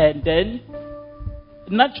 And then,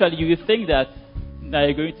 naturally, you will think that now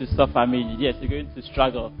you're going to suffer. Yes, you're going to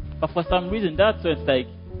struggle. But for some reason, that's when it's like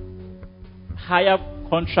higher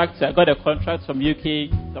contracts. I got a contract from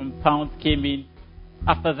UK, some pounds came in.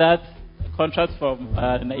 After that, a contract from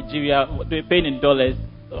Nigeria, they're paying in dollars.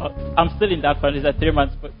 So I'm still in that contract. It's a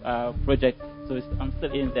 3-month project. So I'm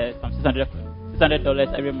still in there. Some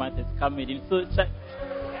 $600 every month is coming in. So it's like,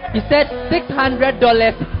 he said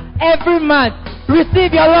 $600 every month.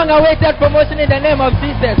 Receive your long-awaited promotion in the name of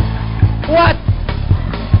Jesus. What?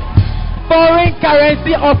 Foreign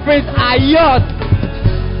currency offerings are yours.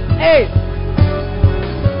 Hey.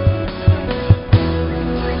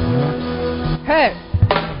 Hey.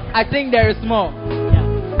 I think there is more. Yeah.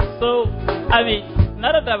 So,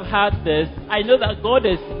 now that I've had this, I know that God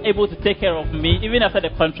is able to take care of me even after the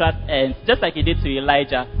contract ends, just like He did to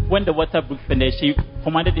Elijah. When the water brook finished, He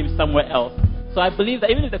commanded him somewhere else. So I believe that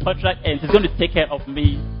even if the contract ends, He's going to take care of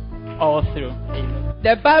me all through. Amen.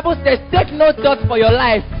 The Bible says, take no thought for your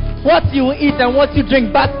life, what you will eat and what you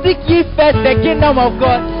drink, but seek ye first the kingdom of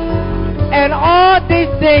God, and all these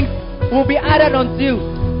things will be added unto you.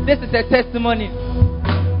 This is a testimony.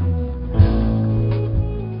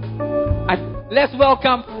 Let's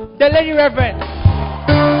welcome the Lady Reverend.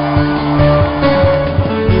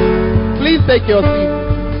 Please take your seat.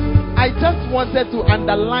 I just wanted to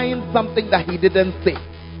underline something that he didn't say,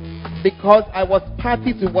 because I was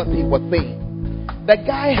party to what he was saying. The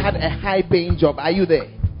guy had a high-paying job. Are you there?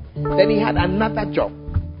 Then he had another job.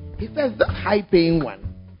 He says the high-paying one,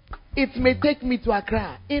 It may take me to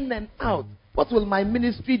Accra, in and out. What will my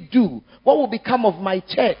ministry do? What will become of my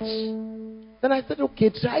church? Then I said, okay,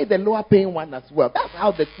 try the lower paying one as well. That's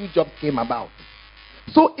how the 2 jobs came about.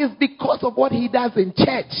 So it's because of what he does in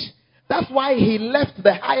church. That's why he left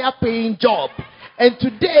the higher paying job. And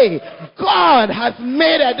today, God has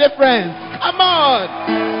made a difference. Come on.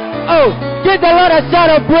 Oh, give the Lord a shout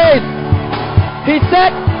of praise. He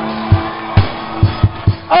said,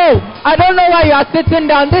 oh, I don't know why you are sitting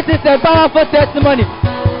down. This is a powerful testimony.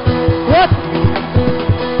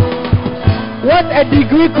 What a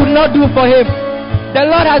degree could not do for him, the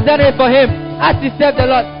Lord has done it for him. As he served the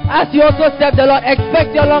Lord, as you also serve the Lord,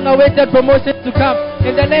 expect your long-awaited promotion to come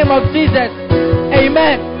in the name of Jesus.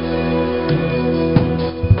 Amen.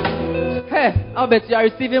 Hey, Albert, you are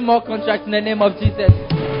receiving more contracts in the name of Jesus.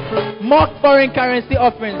 More foreign currency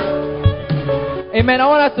offerings. Amen. I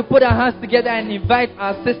want us to put our hands together and invite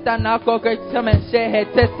our sister Nakoko to come and share her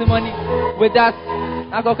testimony with us.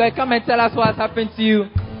 Nakoko, come and tell us what has happened to you.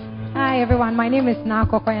 Hi everyone, my name is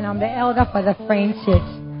Nakoko and I'm the elder for the French Church.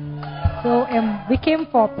 So we came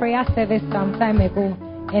for prayer service some time ago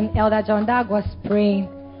and Elder John Dag was praying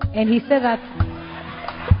and he said that...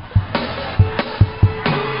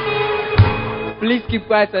 Please keep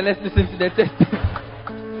quiet and let's listen to the testimony.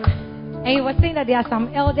 And he was saying that there are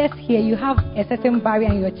some elders here, you have a certain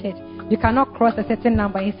barrier in your church. You cannot cross a certain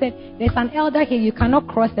number. He said, there's an elder here, you cannot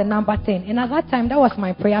cross the number 10. And at that time, that was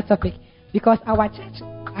my prayer topic. Because our church,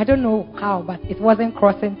 I don't know how, but it wasn't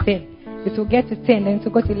crossing 10. It will get to 10, then to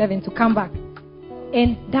go to 11, to come back.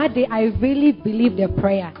 And that day, I really believed the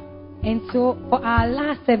prayer. And so, for our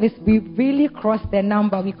last service, we really crossed the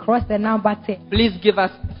number. We crossed the number 10. Please give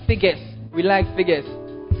us figures. We like figures.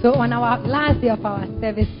 So, on our last day of our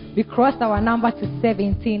service, we crossed our number to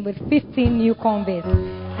 17 with 15 new converts.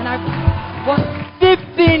 And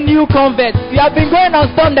 15 new converts. You have been going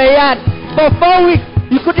on Sunday yard for 4 weeks.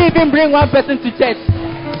 You couldn't even bring one person to church.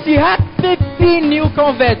 She had 15 new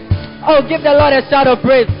converts. Oh, give the Lord a shout of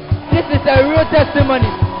praise. This is a real testimony.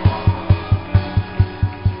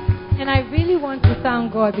 And I really want to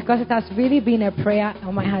thank God because it has really been a prayer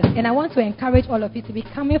on my heart. And I want to encourage all of you to be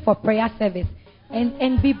coming for prayer service.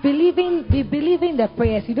 And be believing the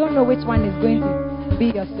prayers. You don't know which one is going to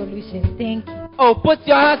be your solution. Thank you. Oh, put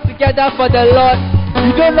your hands together for the Lord.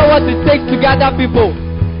 You don't know what it takes to gather people.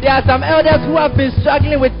 There are some elders who have been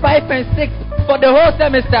struggling with 5 and 6 for the whole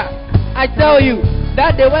semester. I tell you,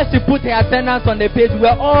 that day when she put her attendance on the page,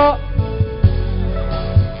 we're all...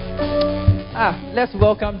 let's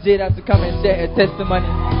welcome Jada to come and share her testimony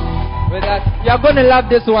with us. You're going to love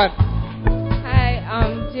this one. Hi,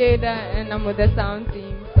 I'm Jada and I'm with the sound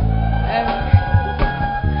team.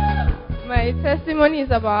 My testimony is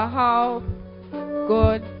about how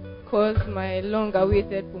God caused my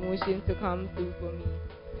long-awaited promotion to come through for me.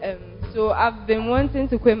 So I've been wanting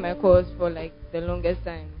to quit my course for like the longest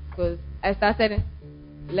time because I started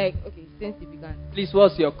since it began. Please,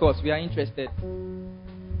 what's your course? We are interested.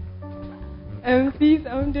 Please,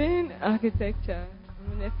 I'm doing architecture.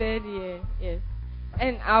 I'm in the 3rd year, yes.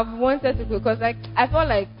 And I've wanted to quit because I felt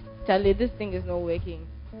like, Charlie, this thing is not working.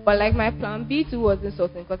 But my plan B2 wasn't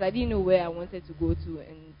sorting because I didn't know where I wanted to go to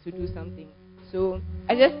and to do something. So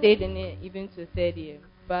I just stayed in it even to 3rd year.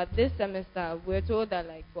 But this semester, we're told that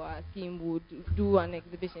for our scheme, we would do an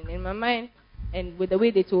exhibition. In my mind, and with the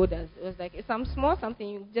way they told us, it was it's some small something.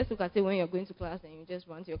 You just look at it when you're going to class and you just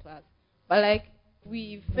run to your class. But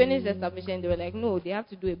we finished the submission, they were like, no, they have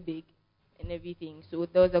to do it big and everything. So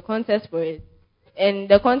there was a contest for it. And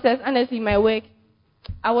the contest, honestly, my work,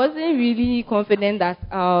 I wasn't really confident that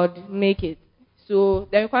I would make it. So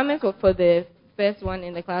the requirements for the first one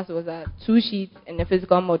in the class was 2 sheets and a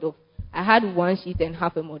physical model. I had 1 sheet and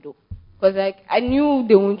half a model. Because I knew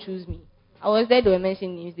they won't choose me. I was there, they were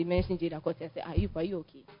mentioning names, they mentioned Jada Kote. I said, are you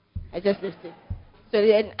okay? I just listened. So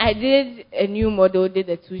then I did a new model, did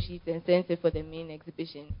the 2 sheets and sent it for the main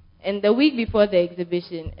exhibition. And the week before the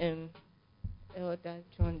exhibition,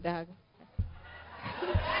 John Dag.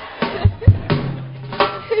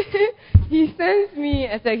 He sent me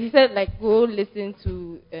a text. He said, go listen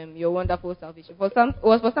to Your Wonderful Salvation. It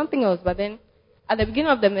was for something else, but then at the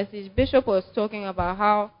beginning of the message, Bishop was talking about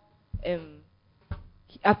how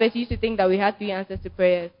Apet used to think that we had 3 answers to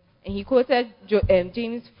prayers. And he quoted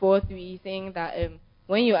James 4:3, saying that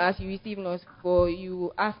when you ask, you receive not, for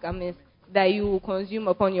you ask amiss, that you will consume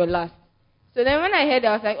upon your lust. So then when I heard that,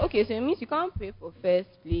 I was like, okay, so it means you can't pray for first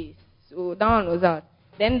place. So that one was out.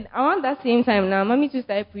 Then around that same time now, Mommy too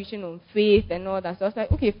started preaching on faith and all that. So I was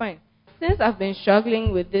like, okay, fine. Since I've been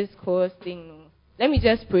struggling with this course thing, let me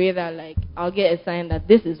just pray that I'll get a sign that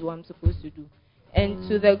this is what I'm supposed to do. And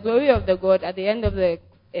to the glory of the God, at the end of the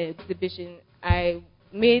exhibition, I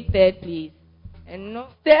made third place. And no,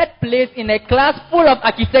 Third place in a class full of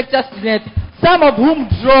architecture students, some of whom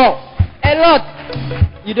draw a lot.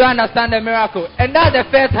 You don't understand the miracle. And that's the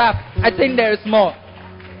first half. I think there is more.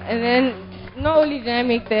 And then, not only did I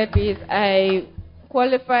make third place, I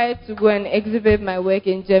qualified to go and exhibit my work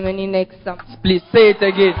in Germany next summer. Please say it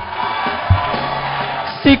again.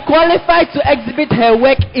 She qualified to exhibit her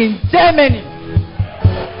work in Germany.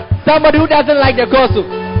 Somebody who doesn't like the gospel.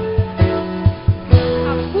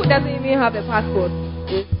 Who doesn't even have a passport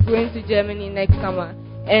is going to Germany next summer.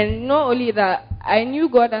 And not only that, I knew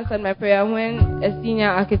God answered my prayer when a senior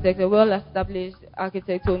architect, a well-established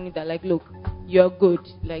architect, told me that, like, look, you're good.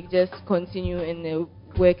 Like, just continue in the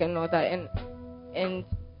work and all that. And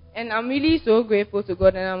I'm really so grateful to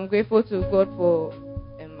God, and I'm grateful to God for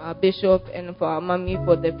our bishop and for our mommy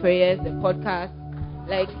for the prayers, the podcast.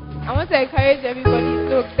 Like, I want to encourage everybody.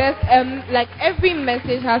 Look, there's like every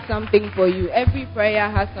message has something for you. Every prayer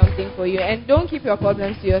has something for you. And don't keep your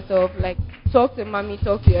problems to yourself. Like, talk to mommy,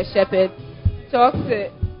 talk to your shepherd, talk to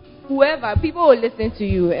whoever. People will listen to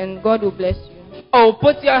you, and God will bless you. Oh,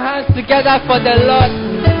 put your hands together for the Lord.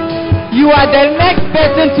 You are the next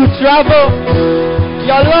person to travel.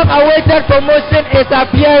 Your long-awaited promotion is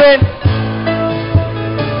appearing.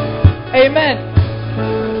 Amen.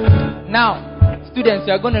 Now, students,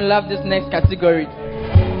 you are going to love this next category.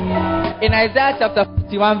 In Isaiah chapter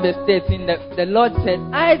 51 verse 13, the Lord said,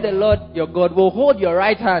 I, the Lord your God, will hold your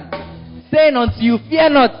right hand, saying unto you, fear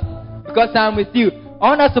not, because I am with you. I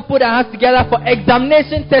want us to put our hands together for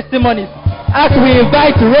examination testimonies as we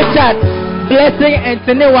invite Richard, Blessing, and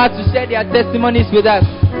Tenewa to share their testimonies with us.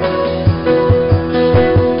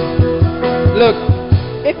 Look,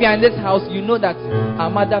 if you are in this house, you know that our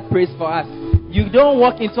mother prays for us. You don't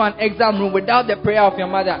walk into an exam room without the prayer of your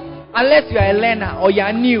mother, unless you are a learner or you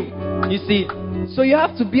are new, you see. So you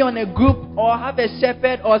have to be on a group or have a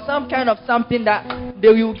shepherd or some kind of something that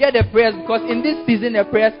you will get the prayers, because in this season the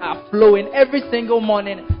prayers are flowing every single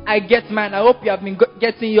morning. I get mine. I hope you have been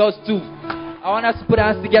getting yours too. I want us to put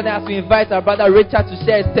our hands together as we invite our brother Richard to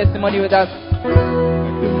share his testimony with us.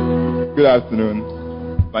 Okay. Good afternoon.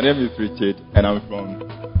 My name is Richard, and I'm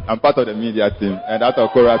part of the media team, and that's our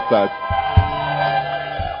Chorus Stars.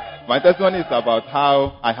 My testimony is about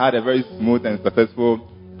how I had a very smooth and successful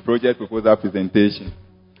project proposal presentation.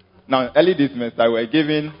 Now, early this semester, we were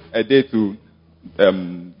given a day to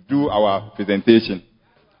do our presentation.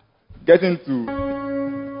 Getting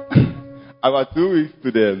to about 2 weeks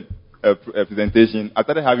to the presentation, I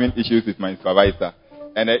started having issues with my supervisor.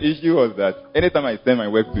 And the issue was that anytime I send my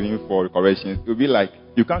work to him for corrections, it would be like,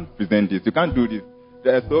 you can't present this, you can't do this.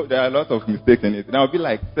 There are a lot of mistakes in it. And I'll be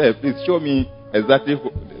like, sir, please show me exactly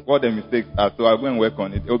what the mistakes are, so I'll go and work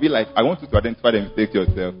on it. It'll be like, I want you to identify the mistakes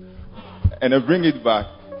yourself, and then bring it back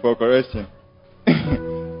for correction.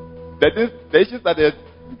 The issue started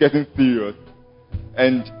getting serious,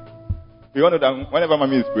 and we all know that whenever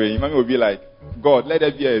mommy is praying, mommy will be like, God, let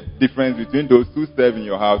there be a difference between those who serve in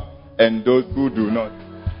your house and those who do not.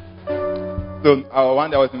 So one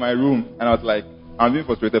day I was in my room, and I was like, I'm being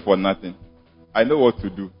frustrated for nothing. I know what to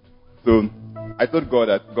do. So I told God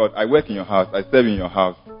that, God, I work in your house, I serve in your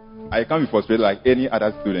house. I can't be frustrated like any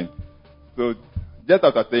other student. So just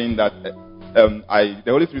after saying that, the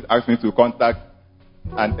Holy Spirit asked me to contact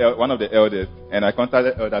one of the elders, and I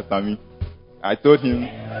contacted Elder Sammy. I told him,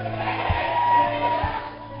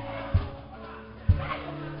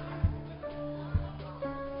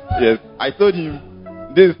 yes, I told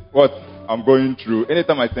him, this is what I'm going through.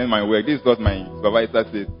 Anytime I send my work, this is what my supervisor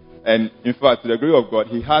says. And in fact, to the glory of God,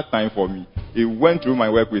 he had time for me. He went through my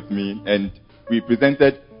work with me, and we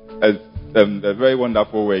presented a very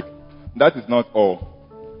wonderful work. That is not all.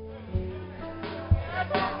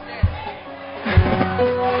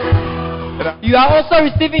 You are also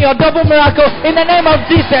receiving your double miracle in the name of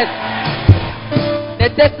Jesus. The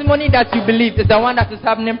testimony that you believe is the one that is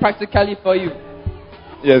happening practically for you.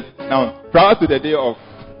 Yes. Now, prior to the day of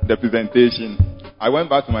the presentation, I went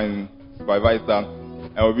back to my supervisor,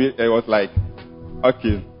 and it was like,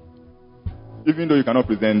 okay, even though you cannot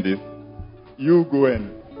present this, you go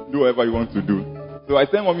and do whatever you want to do. So I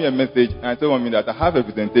sent mommy a message, and I told mommy that I have a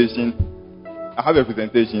presentation,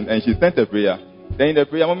 and she sent a prayer. Then in the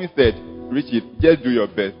prayer, mommy said, Richard, just do your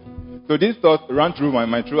best. So this thought ran through my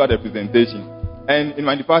mind throughout the presentation. And in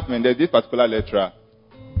my department, there's this particular lecturer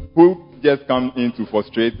who just comes in to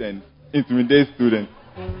frustrate and intimidate students.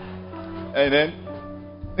 And then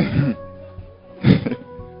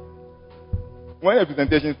when the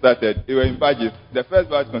presentation started, it was in batches. The first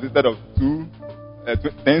batch consisted of 2,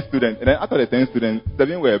 10 students, and then out of the 10 students,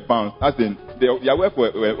 7 were bounced. As in, their work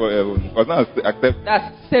was not accepted.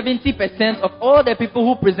 That's 70% of all the people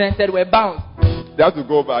who presented were bounced. They have to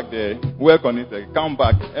go back there, work on it, come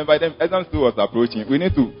back. And by then, exam still was approaching. We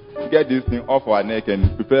need to get this thing off our neck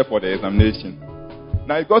and prepare for the examination.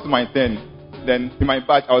 Now it got to my turn. Then in my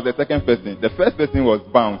batch, I was the second person. The first person was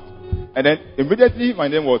bounced. And then immediately my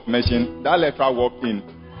name was mentioned. That lecturer walked in.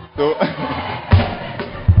 So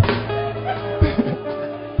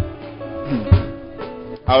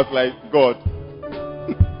I was like, God,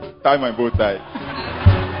 tie my bow tie.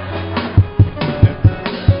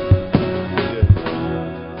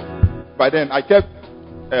 But then I kept,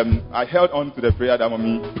 I held on to the prayer that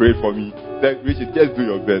mommy prayed for me. Said, Richard, just do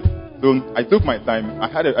your best. So I took my time.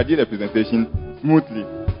 I did a presentation smoothly.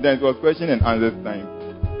 Then it was question and answer time.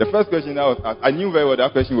 The first question that was asked, I knew very well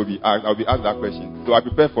that question would be asked. I'll be asked that question. So I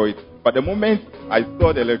prepared for it. But the moment I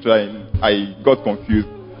saw the lecturer, I got confused.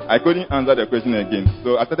 I couldn't answer the question again.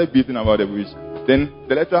 So I started beating about the bush. Then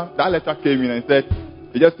that lecturer came in and said,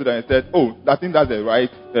 he just stood there and said, oh, I think that's the right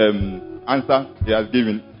answer he has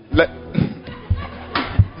given. The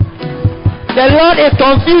Lord is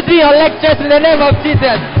confusing your lectures in the name of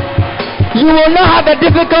Jesus. You will not have a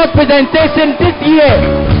difficult presentation this year.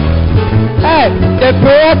 Hey, the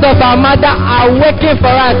prayers of our mother are working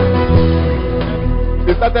for us.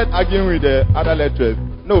 They started arguing with the other lecturers.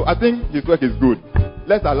 No, I think his work is good.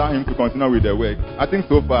 Let's allow him to continue with the work. I think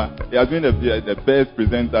so far he has been the best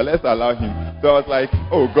presenter. Let's allow him. So I was like,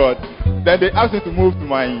 oh God. Then they asked me to move to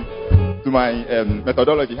my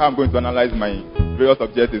methodology, how I'm going to analyze my various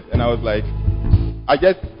objectives. And I was like, I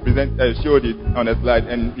just showed it on the slide,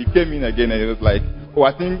 and he came in again and he was like, oh,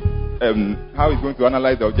 I think how he's going to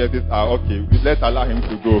analyze the objectives are okay. Let's allow him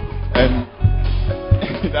to go. And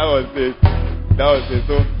that was it.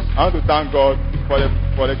 So I want to thank God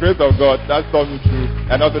for the grace of God that saw me through,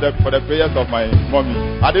 and also for the prayers of my mommy.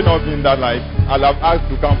 Had it not been that, I'll have asked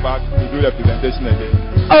to come back to do the presentation again.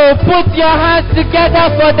 Oh, put your hands together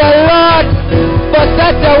for the Lord for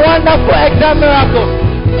such a wonderful exam miracle.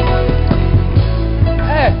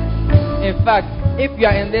 In fact, if you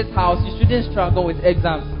are in this house, you shouldn't struggle with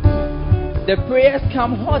exams. The prayers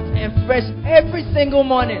come hot and fresh every single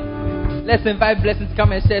morning. Let's invite Blessing to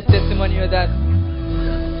come and share his testimony with us.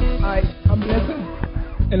 Hi, I'm Blessing,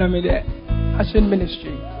 and I'm in the Ashen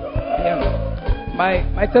Ministry.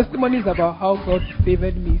 My testimony is about how God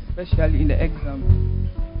favored me, especially in the exam.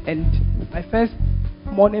 And my first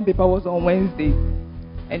morning paper was on Wednesday,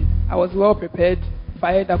 and I was well prepared,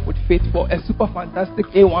 fired up with faith for a super fantastic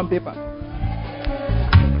A1 paper.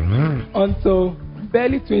 Until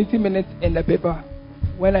barely 20 minutes in the paper,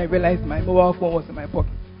 when I realized my mobile phone was in my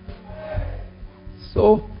pocket.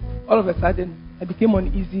 So all of a sudden, I became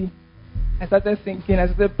uneasy. I started thinking, I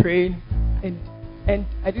started praying, and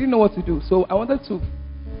I didn't know what to do. So I wanted to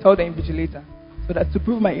tell the invigilator so that to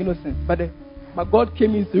prove my innocence. But God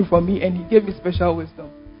came in through for me, and He gave me special wisdom,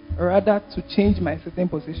 rather to change my sitting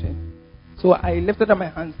position. So I lifted up my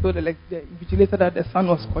hands, told the invigilator that the sun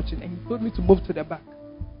was scorching, and he told me to move to the back.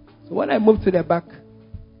 So when I moved to the back,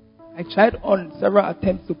 I tried on several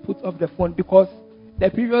attempts to put off the phone because the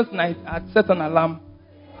previous night I had set an alarm.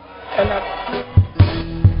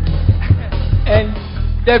 And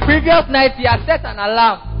the previous night he had set an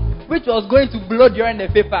alarm which was going to blow during the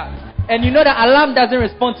paper. And you know the alarm doesn't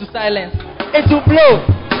respond to silence. It will blow.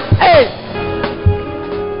 Hey!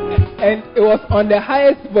 And it was on the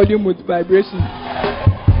highest volume with vibration.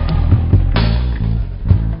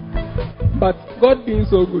 But God being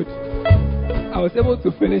so good, I was able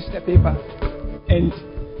to finish the paper. And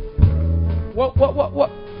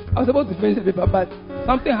I was able to finish the paper, but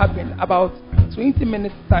something happened. About 20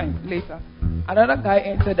 minutes time later, another guy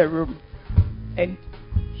entered the room, and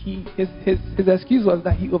his excuse was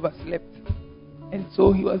that he overslept. And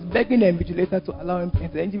so he was begging the invigilator to allow him to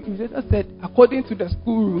enter. And the invigilator said, according to the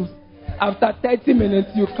school rules, after 30 minutes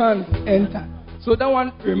you can't enter. So that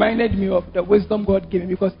one reminded me of the wisdom God gave me,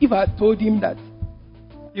 because if I had told him that,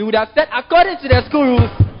 he would have said, according to the school rules,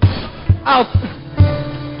 out.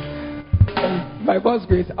 And by God's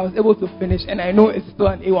grace, I was able to finish, and I know it's still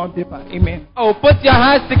an A1 paper. Amen. Oh, put your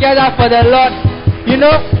hands together for the Lord. You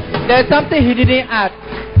know, there's something he didn't add.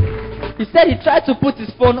 He said he tried to put his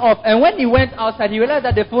phone off, and when he went outside, he realized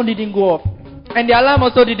that the phone didn't go off, and the alarm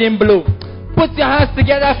also didn't blow. Put your hands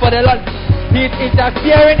together for the Lord. He's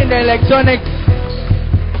interfering in the electronics.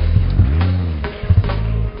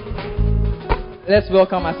 Let's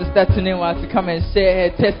welcome our sister Tunewa to come and share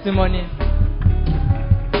her testimony.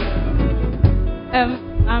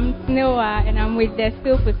 I'm Tunewa, and I'm with the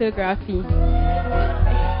still photography.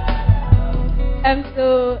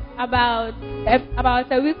 So about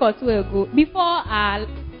a week or two ago, before our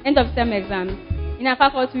end of term exams, in our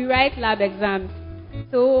faculty we write lab exams.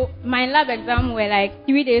 So my lab exam were like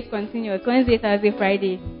 3 days continuous, Wednesday, Thursday,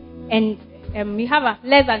 Friday, and we have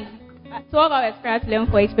less than 12 hours class learn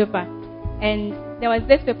for each paper. And there was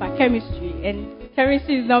this paper, chemistry, and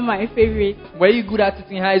chemistry is not my favorite. Were you good at it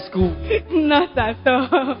in high school? Not at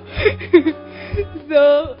all.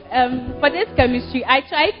 So for this chemistry, I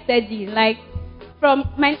tried studying. Like from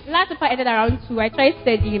my last paper ended around 2, I tried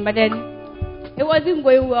studying, but then it wasn't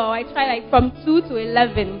going well. I tried like from 2 to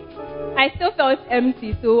 11. I still felt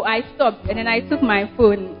empty, so I stopped, and then I took my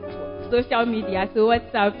phone, social media, so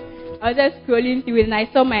WhatsApp. I was just scrolling through it, and I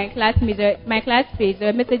saw my class page.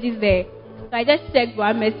 There were messages there, so I just checked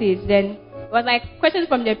one message. Then it was like questions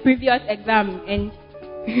from the previous exam, and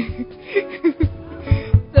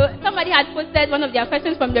so somebody had posted one of their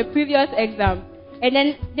questions from the previous exam, and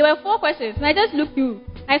then there were 4 questions, and I just looked through.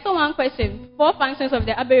 I saw one question: 4 functions of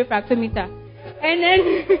the Abel refractometer, and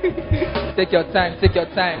then Take your time. So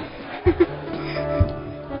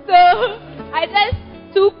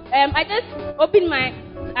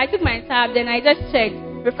I took my tab, then I just checked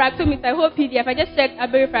refractometer, whole PDF. I just checked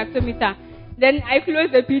Abel refractometer. Then I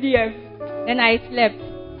closed the PDF. Then I slept.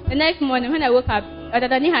 The next morning when I woke up,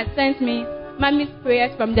 Adadani had sent me Mommy's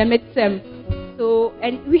prayers from the midterm. So,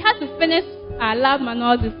 and we had to finish our lab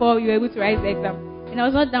manuals before we were able to write the exam. And I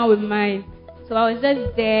was not done with mine. So I was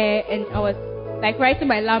just there, and I was like writing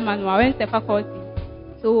my lab manual. I went to the faculty.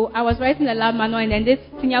 So I was writing the lab manual, and then this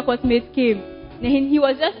senior course mate came. And he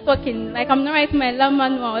was just talking, like, I'm not writing my lab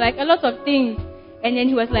manual, like a lot of things. And then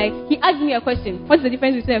he was like, he asked me a question: what's the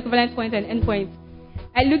difference between equivalent point and end point?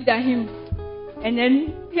 I looked at him, and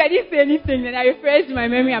then he didn't say anything. And I refreshed my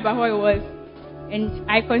memory about how it was. And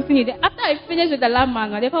I continued. After I finished with the lab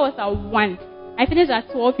manual, the paper was at 1. I finished at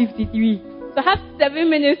 12:53. So I have 7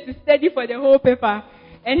 minutes to study for the whole paper.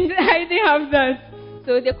 And I didn't have that.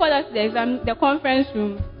 So they called us to the conference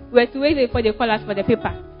room. We were to wait before they called us for the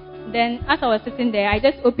paper. Then as I was sitting there, I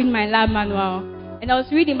just opened my lab manual. And I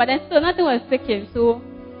was reading, but then still nothing was sticking. So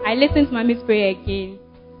I listened to Mommy's prayer again.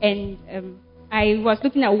 And I was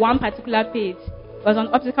looking at one particular page. It was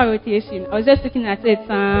on optical rotation. I was just looking at it.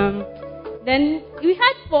 Then we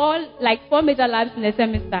had 4 major labs in the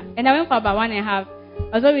semester. And I went for about 1.5. I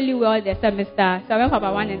was not really well the semester. So I went for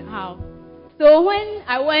about 1.5. So when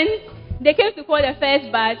I went, they came to call the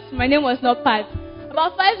first batch. My name was not Pat.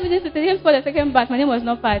 About 5 minutes later, they came to call the second batch. My name was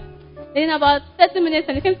not Pat. Then about 30 minutes,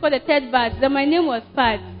 and they came to call the third batch. Then my name was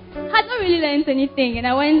Pat. I had not really learned anything, and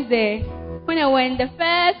I went there. When I went, the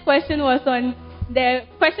first question was on the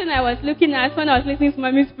question I was looking at when I was listening to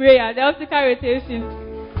Mommy's prayer, the optical rotation.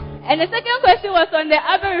 And the second question was on the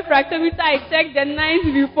Abel refractometer. I checked the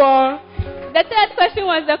 9th before. The third question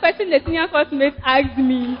was the question the senior course mate asked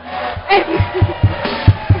me.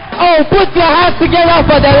 Oh, put your hands together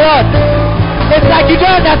for the Lord. It's like you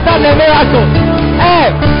don't understand the miracle.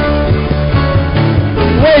 Hey.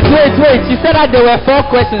 Wait. She said that there were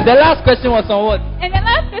 4 questions. The last question was on what? And the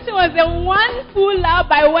last question was the one full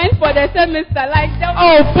lab I went for the semester.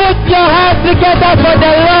 Put your hands together for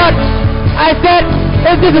the Lord. I said,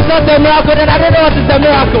 if this is not a miracle, then I don't know what is a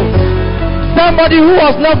miracle. Somebody who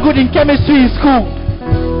was not good in chemistry in school,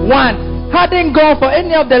 1, hadn't gone for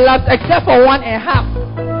any of the labs except for 1.5.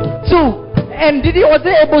 2, and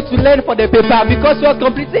wasn't able to learn for the paper because she was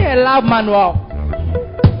completing a lab manual.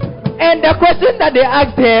 And the question that they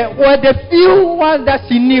asked her were the few ones that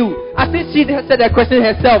she knew. I think she said the question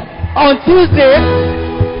herself. On Tuesday,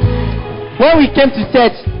 when we came to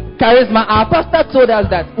church, Charisma, our pastor told us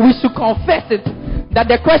that we should confess it, that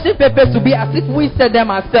the question papers should be as if we said them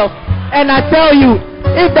ourselves. And I tell you,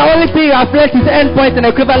 if the only thing you have learned is end point and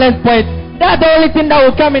equivalent point, that's the only thing that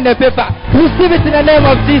will come in the paper. Receive it in the name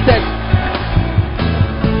of Jesus.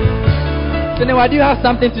 So now, do you have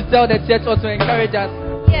something to tell the church or to encourage us?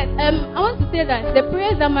 Yes, I want to say that the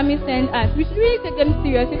prayers that Mommy sent us, we should really take them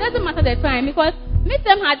seriously. It doesn't matter the time, because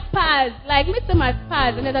midterm had passed.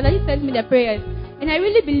 And then he sent me the prayers. And I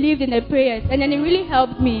really believed in the prayers, and then it really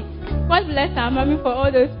helped me. God bless our Mommy for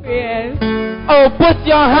all those prayers. Put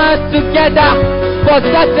your hands together for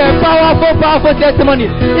such a powerful testimony.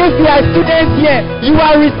 If you are students here, you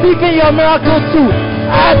are receiving your miracle too.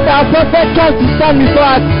 As our prophet comes to stand before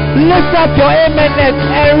us, lift up your amenness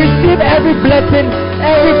and receive every blessing,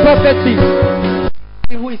 every prophecy.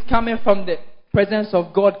 Who is coming from the presence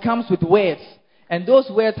of God comes with words, and those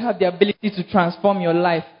words have the ability to transform your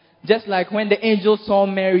life. Just like when the angel saw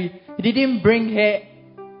Mary, he didn't bring her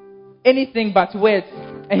anything but words.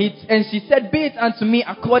 And she said, be it unto me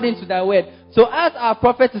according to thy word. So as our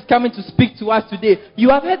prophet is coming to speak to us today, you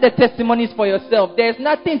have heard the testimonies for yourself. There's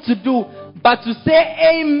nothing to do but to say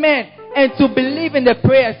amen and to believe in the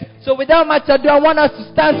prayers. So without much ado, I want us to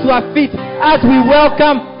stand to our feet as we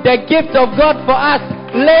welcome the gift of God for us,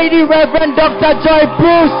 Lady Reverend Dr. Joy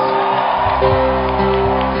Bruce.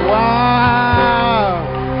 Wow.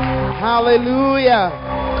 Hallelujah.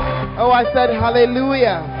 Oh, I said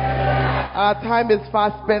hallelujah. Our time is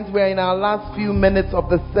fast spent. We're in our last few minutes of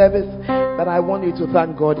the service. But I want you to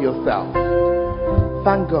thank God yourself.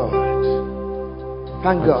 Thank God.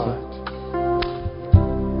 Thank God.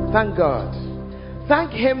 Thank God.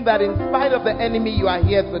 Thank Him that in spite of the enemy you are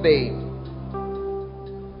here today.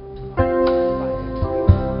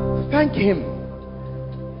 Thank Him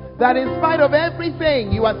that in spite of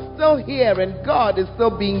everything you are still here and God is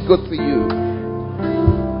still being good to you.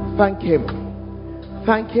 Thank Him.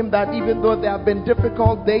 Thank Him that even though there have been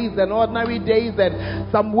difficult days and ordinary days and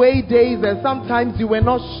some way days and sometimes you were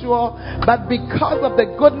not sure, but because of the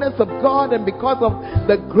goodness of God and because of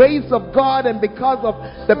the grace of God and because of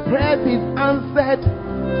the prayers He's answered,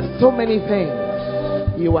 so many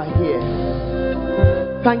things, you are here.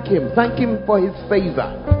 Thank Him. Thank Him for His favor.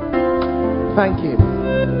 Thank Him.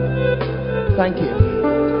 Thank Him.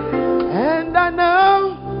 And I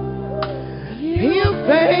know You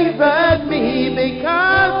favored me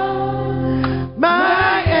because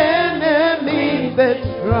my enemies they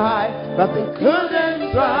tried, but they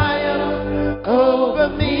couldn't triumph over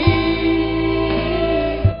me.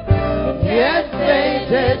 Yes, they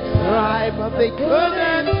did try, but they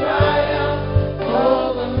couldn't triumph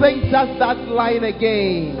over me. Sing just that line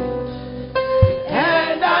again.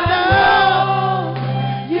 And I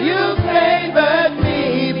know You favored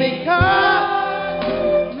me because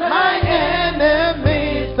my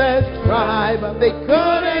enemies they tried, but they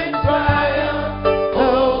couldn't triumph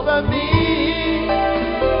over me.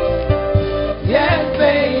 Yes,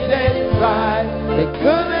 they did try, they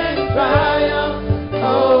couldn't triumph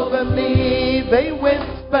over me. They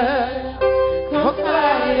whispered, "Come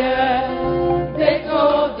fire," they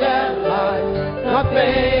told their lies. God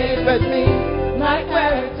favored me, my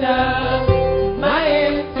character, my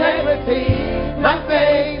integrity, my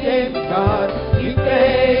faith in God. He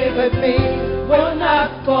favored me, will not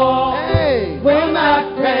fall, will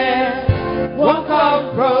not fail, won't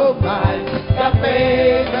compromise. God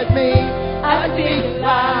favored me, I speak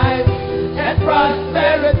life and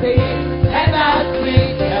prosperity, and I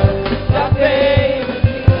speak health. God favored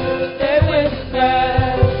me, they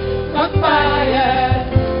whispered, conspired,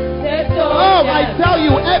 they told I tell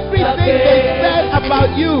you, everything they said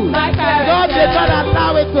about you, God did not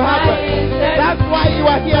allow it to happen. That's why you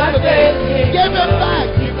are here today. Give it back.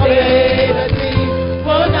 God favored me,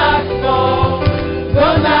 will not fall,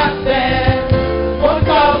 will not stand, won't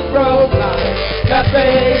compromise. God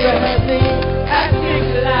favored me, I speak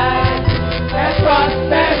life and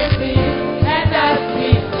prosperity, and I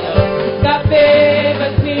speak love. God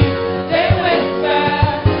favored me, they whisper,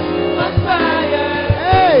 conspire,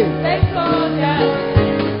 they told us.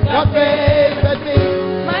 God favored me,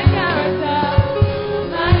 my character,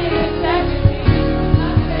 my integrity,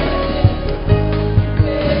 my faith.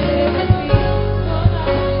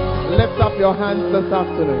 Lift up your hands this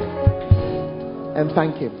afternoon and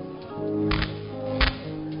thank Him.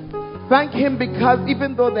 Thank Him because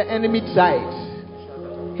even though the enemy tried,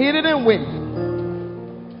 he didn't win.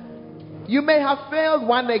 You may have failed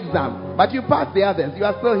one exam, but you passed the others. You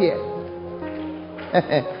are still here.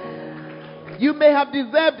 You may have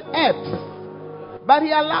deserved F's, but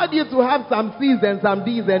He allowed you to have some C's and some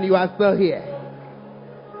D's, and you are still here.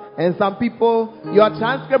 And some people, your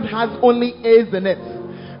transcript has only A's in it.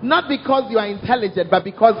 Not because you are intelligent, but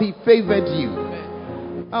because He favored you.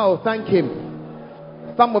 Oh, thank Him.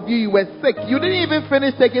 Some of you were sick. You didn't even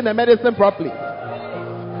finish taking the medicine properly.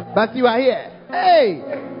 But you are here. Hey,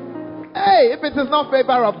 if it is not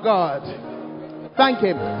favor of God, thank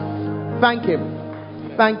Him. Thank Him.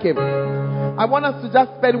 Thank Him. I want us to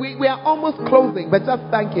just spend, we are almost closing, but just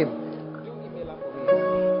thank Him.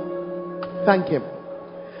 Thank Him.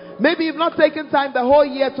 Maybe you've not taken time the whole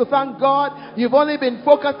year to thank God. You've only been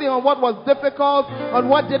focusing on what was difficult, on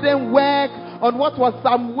what didn't work, on what was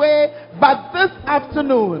some way. But this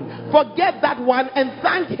afternoon, forget that one and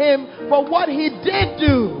thank Him for what He did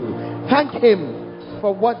do. Thank Him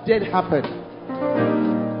for what did happen.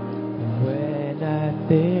 When I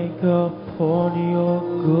think upon Your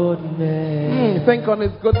goodness, think on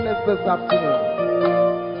His goodness this afternoon.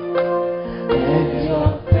 And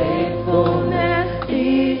Your faithfulness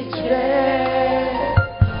each day.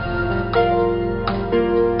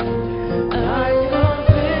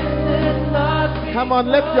 Come on,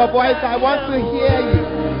 lift your voice. I want to hear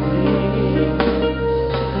you.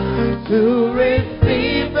 to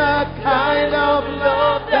receive the kind of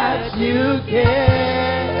love that you give.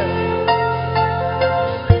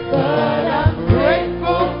 But I'm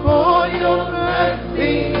grateful for your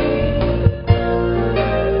mercy,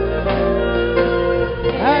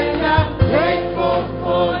 and I'm grateful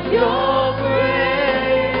for your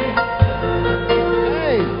grace.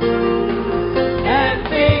 Hey. And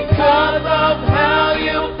because of how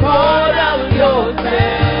you poured out yourself,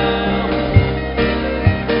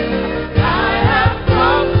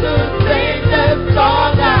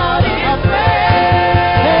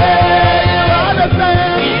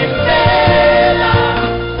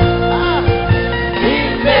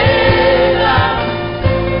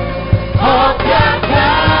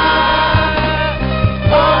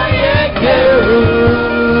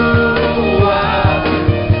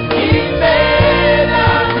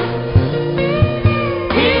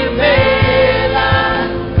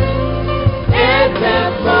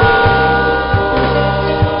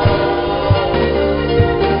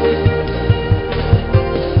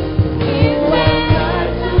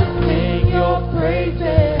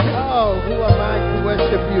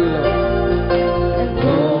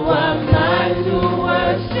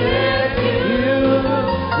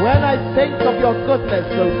 think of your goodness,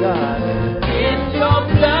 oh God. It's your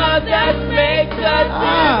blood that makes a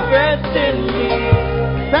difference in me.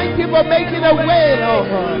 Thank you for making a way,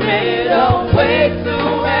 Lord. Made a way to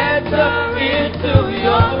enter into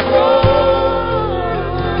your throne.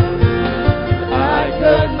 I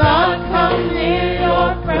could not come near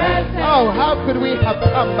your presence. Oh, how could we have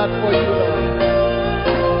come but for you, Lord?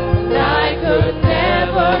 I could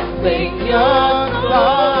never sing your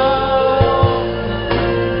song.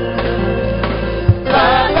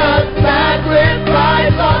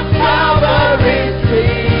 Sacrifice on Calvary's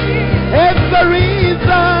tree. It's the reason.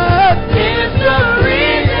 It's the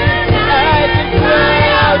reason I can cry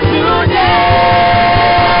out today.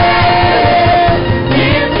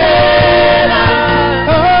 Imela.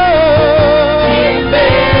 Oh,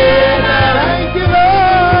 Imela. Thank you,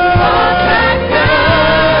 Lord. Oh, thank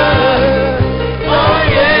God. Oh,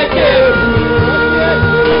 yeah,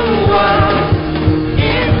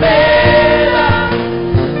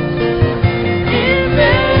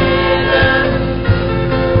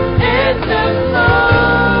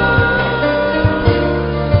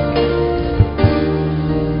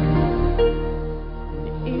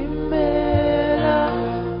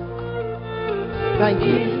 thank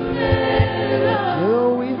you.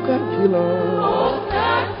 Oh, we thank you, Lord.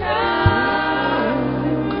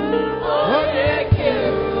 Oh, yeah,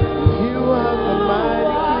 you are the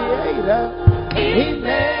mighty creator.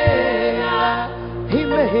 Imela,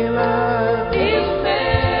 Imela,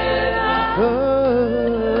 Imela. Oh,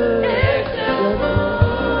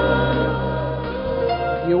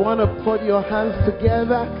 you want to put your hands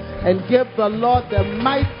together and give the Lord the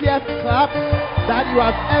mightiest clap that you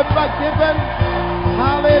have ever given.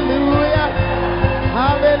 Hallelujah.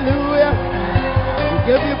 Hallelujah. We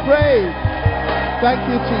give you praise. Thank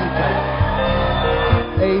you, Jesus.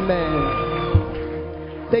 Amen.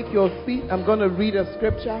 Take your seat. I'm going to read a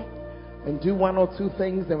scripture and do one or two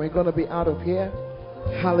things, and we're going to be out of here.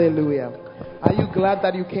 Hallelujah. Are you glad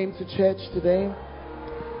that you came to church today?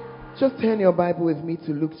 Just turn your Bible with me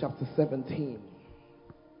to Luke chapter 17.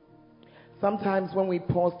 Sometimes when we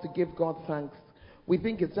pause to give God thanks, we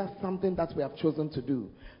think it's just something that we have chosen to do.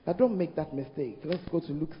 But don't make that mistake. Let's go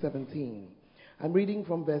to Luke 17. I'm reading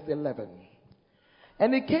from verse 11.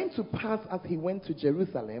 And it came to pass as he went to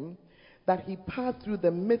Jerusalem that he passed through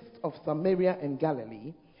the midst of Samaria and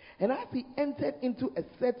Galilee. And as he entered into a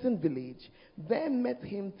certain village, there met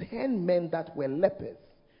him 10 men that were lepers,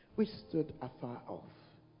 which stood afar off.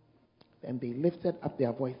 And they lifted up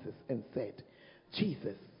their voices and said,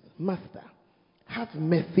 Jesus, Master, have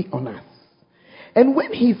mercy on us. And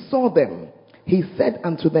when he saw them, he said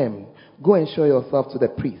unto them, Go and show yourself to the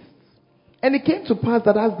priests. And it came to pass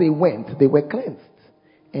that as they went, they were cleansed.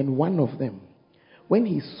 And one of them, when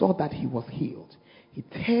he saw that he was healed, he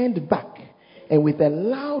turned back and with a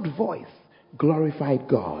loud voice glorified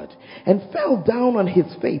God and fell down on his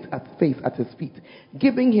face at his feet,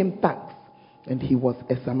 giving him thanks. And he was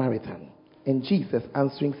a Samaritan. And Jesus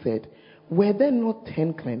answering said, Were there not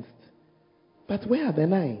 10 cleansed? But where are the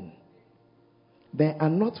 9? There are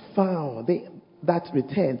not found they that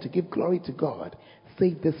return to give glory to God,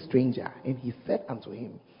 save this stranger. And he said unto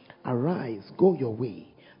him, Arise, go your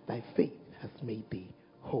way. Thy faith has made thee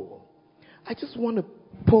whole. I just want to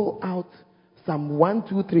pull out some 1,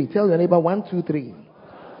 2, 3. Tell your neighbor 1, 2, 3.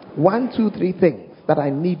 1, 2, 3 things that I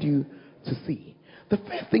need you to see. The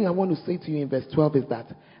first thing I want to say to you in verse 12 is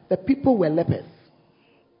that the people were lepers.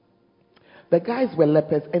 The guys were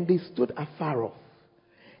lepers and they stood afar off.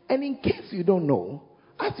 And in case you don't know,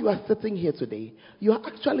 as you are sitting here today, you are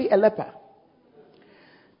actually a leper.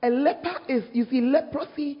 A leper is, you see,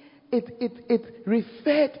 leprosy, it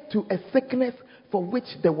referred to a sickness for which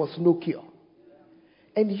there was no cure.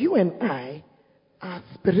 And you and I are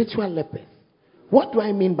spiritual lepers. What do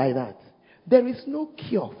I mean by that? There is no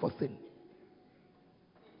cure for sin.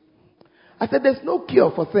 I said there's no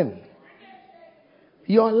cure for sin.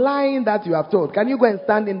 Your line that you have told. Can you go and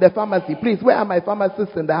stand in the pharmacy? Please, where are my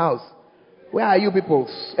pharmacists in the house? Where are you people?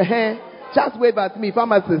 Just wave at me,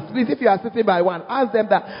 pharmacists. Please, if you are sitting by one, ask them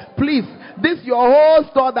that, please, this your whole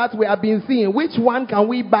store that we have been seeing, which one can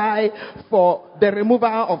we buy for the removal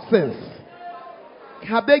of sins?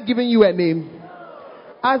 Have they given you a name?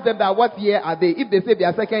 Ask them that what year are they? If they say they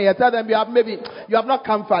are second year, tell them you have not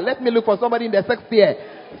come far. Let me look for somebody in the 6th year.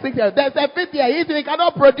 6th year. There's a 5th year. If they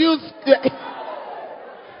cannot produce.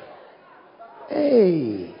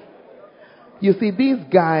 Hey. You see, these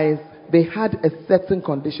guys, they had a certain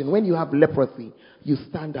condition. When you have leprosy, you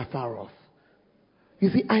stand afar off.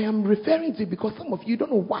 You see, I am referring to it because some of you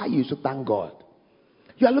don't know why you should thank God.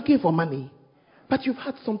 You are looking for money, but you've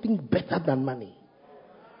had something better than money.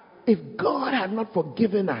 If God had not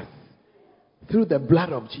forgiven us through the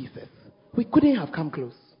blood of Jesus, we couldn't have come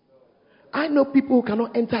close. I know people who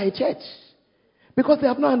cannot enter a church because they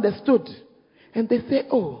have not understood. And they say,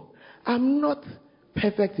 oh, I'm not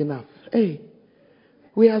perfect enough. Hey,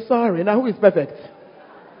 we are sorry. Now, who is perfect?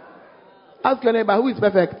 Ask your neighbor, who is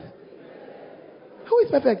perfect? Who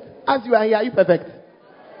is perfect? As you are here, are you perfect?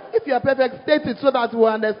 If you are perfect, state it so that we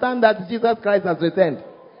understand that Jesus Christ has returned.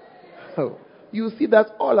 Oh. You see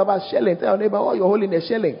that all of us shelling. Tell your neighbor, oh, you're holding a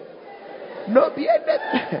shelling. No,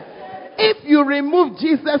 if you remove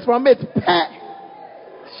Jesus from it,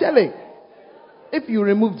 shelling. If you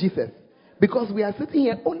remove Jesus, because we are sitting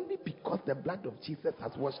here only because the blood of Jesus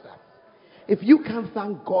has washed us. If you can't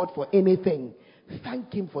thank God for anything,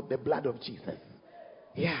 thank Him for the blood of Jesus.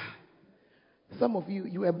 Yeah. Some of you,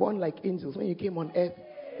 you were born like angels. When you came on earth,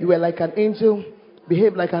 you were like an angel,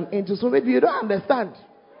 behaved like an angel. So maybe you don't understand.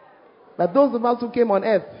 But those of us who came on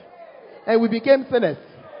earth and we became sinners,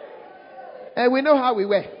 and we know how we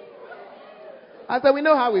were. I said, we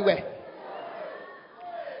know how we were.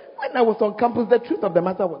 When I was on campus, the truth of the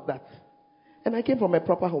matter was that. And I came from a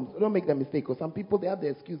proper home. So don't make the mistake. Because some people, they have the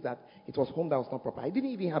excuse that it was home that was not proper. I didn't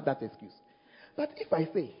even have that excuse. But if I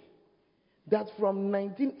say that from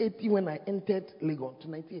 1980 when I entered Legon to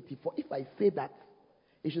 1984, if I say that,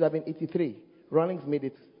 it should have been 83. Rawlings made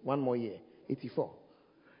it one more year, 84.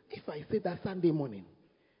 If I say that Sunday morning,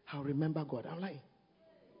 I'll remember God. I'm lying.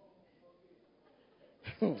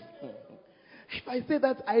 If I say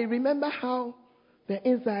that I remember how the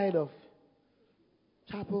inside of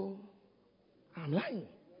chapel, I'm lying.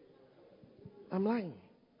 I'm lying.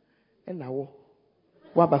 And now,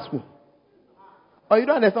 what about school? Oh, you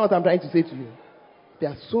don't understand what I'm trying to say to you. There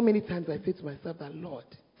are so many times I say to myself that, Lord,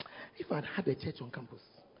 if I'd had a church on campus,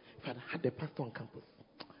 if I'd had a pastor on campus,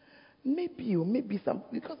 maybe some,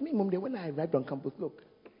 because me, Mom, when I arrived on campus, look,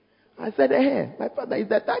 I said, my father is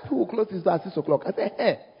the type who will close his door at 6 o'clock. I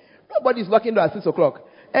said, nobody's locking door at 6 o'clock.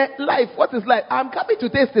 Life, what is life? I'm coming to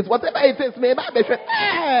taste it. Whatever it is, maybe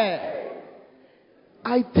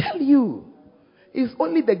I tell you, it's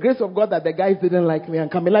only the grace of God that the guys didn't like me and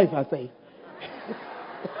come alive, I say.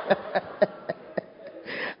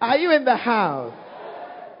 Are you in the house?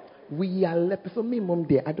 We are lepers. So me, Mom,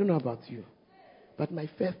 dear, I don't know about you. But my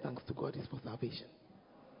first thanks to God is for salvation.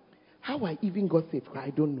 How I even got saved, I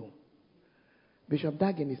don't know. Bishop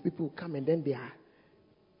Dag and his people come and then they are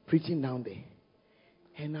preaching down there.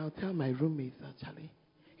 And I'll tell my roommates, Charlie,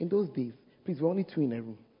 in those days, please, we're only 2 in a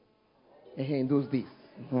room. In those days.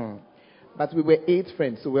 But we were 8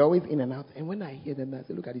 friends, so we're always in and out. And when I hear them, I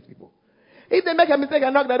say, look at these people. If they make a mistake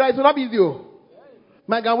and knock the door, it will not be easy.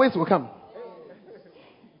 My Ghanaians will come.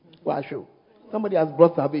 Well, sure. Somebody has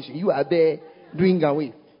brought salvation. You are there doing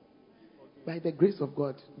Ghanaians. By the grace of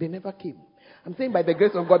God, they never came. I'm saying by the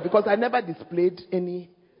grace of God because I never displayed any,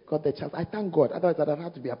 got the chance. I thank God. Otherwise, I'd have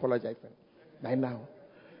had to be apologizing by now.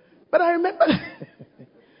 But I remember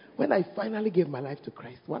when I finally gave my life to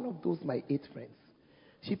Christ, one of those, my 8 friends,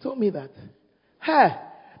 she told me that,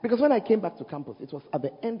 because when I came back to campus, it was at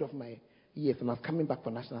the end of my years and I was coming back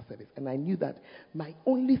for national service. And I knew that my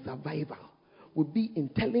only survival would be in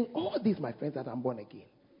telling all these my friends that I'm born again.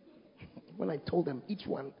 When I told them, each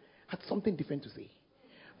one had something different to say.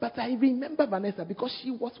 But I remember Vanessa because she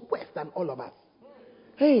was worse than all of us.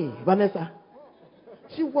 Hey, Vanessa.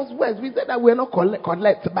 She was worse. We said that we're not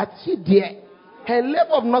collect, but she did. Her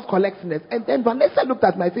level of not collectness. And then Vanessa looked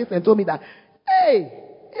at my face and told me that, hey,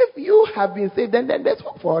 If you have been saved, then there's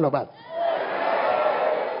hope for all of us.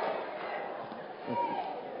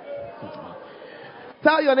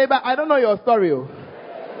 Tell your neighbor, I don't know your story.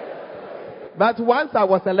 But once I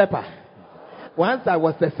was a leper. Once I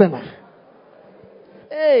was a sinner.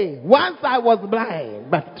 Hey, once I was blind.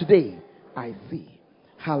 But today, I see.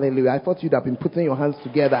 Hallelujah. I thought you'd have been putting your hands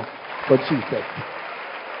together for Jesus.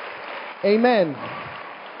 Amen.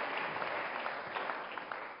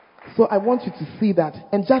 So I want you to see that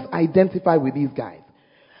and just identify with these guys.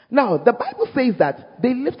 Now, the Bible says that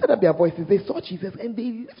they lifted up their voices. They saw Jesus and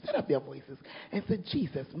they lifted up their voices and said,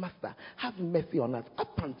 Jesus, Master, have mercy on us.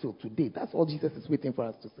 Up until today. That's all Jesus is waiting for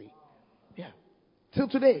us to say. Yeah. Till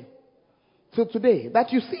today. Till today.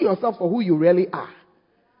 That you see yourself for who you really are.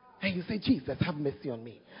 And you say, Jesus, have mercy on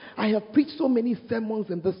me. I have preached so many sermons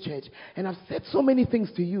in this church and I've said so many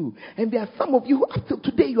things to you. And there are some of you who up till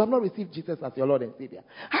today you have not received Jesus as your Lord and Savior.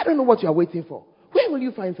 I don't know what you are waiting for. Where will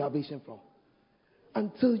you find salvation from?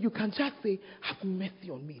 Until you can just say, have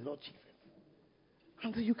mercy on me, Lord Jesus.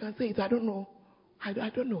 Until you can say it, I don't know. I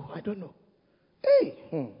don't know.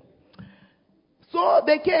 Hey. So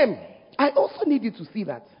they came. I also need you to see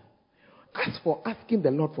that. As for asking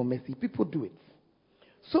the Lord for mercy, people do it.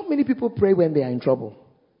 So many people pray when they are in trouble.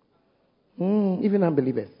 Even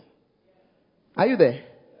unbelievers. Are you there?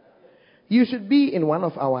 You should be in one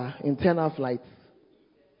of our internal flights.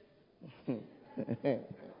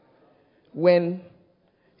 When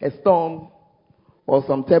a storm or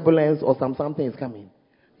some turbulence or something is coming,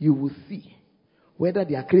 you will see whether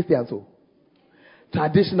they are Christians or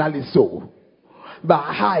traditionally so.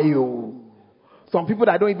 Baha'i. Some people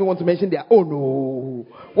that don't even want to mention their own. Oh,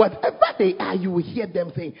 whatever they are, you will hear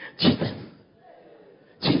them saying, Jesus.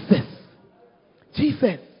 Jesus.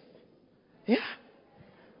 Jesus. Yeah.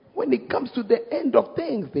 When it comes to the end of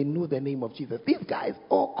things, they know the name of Jesus. These guys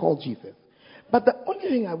all call Jesus. But the only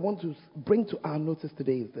thing I want to bring to our notice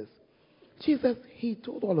today is this. Jesus, he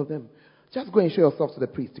told all of them, just go and show yourself to the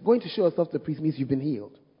priest. Going to show yourself to the priest means you've been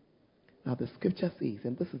healed. Now the scripture says,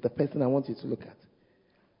 and this is the person I want you to look at.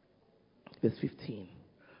 Verse 15.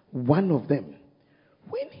 One of them,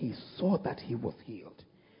 when he saw that he was healed,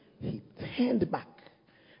 he turned back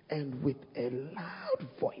and with a loud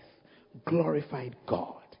voice glorified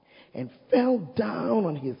God and fell down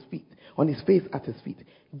on his face at his feet,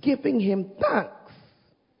 giving him thanks.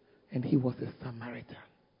 And he was a Samaritan.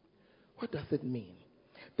 What does it mean?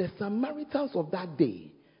 The Samaritans of that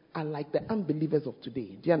day are like the unbelievers of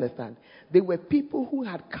today. Do you understand? They were people who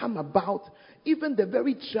had come about, even the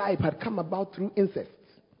very tribe had come about through incest.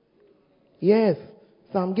 Yes,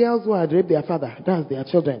 some girls who had raped their father, that's their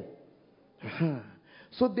children.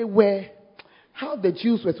 So they were, how the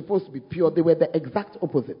Jews were supposed to be pure, they were the exact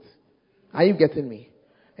opposite. Are you getting me?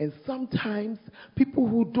 And sometimes people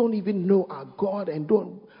who don't even know our God and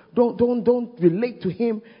don't relate to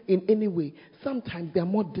him in any way, sometimes they are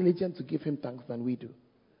more diligent to give him thanks than we do.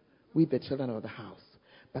 We, the children of the house.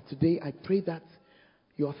 But today I pray that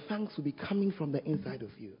your thanks will be coming from the inside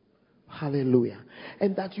of you. Hallelujah.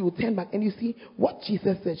 And that you will turn back. And you see, what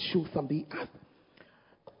Jesus said shows something. He asked,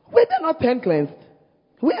 were there not 10 cleansed?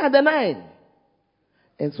 Where are the 9?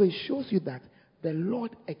 And so it shows you that the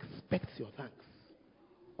Lord expects your thanks.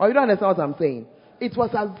 Or you don't understand what I'm saying? It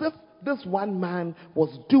was as if this one man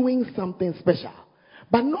was doing something special.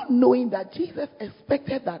 But not knowing that Jesus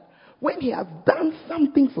expected that when he has done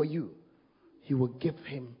something for you, you will give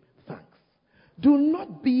him thanks. Do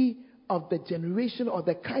not be of the generation or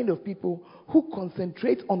the kind of people who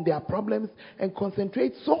concentrate on their problems and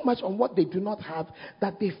concentrate so much on what they do not have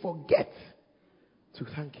that they forget to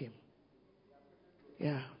thank him.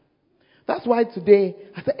 Yeah. That's why today,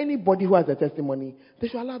 I said anybody who has a testimony, they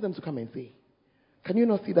should allow them to come and say. Can you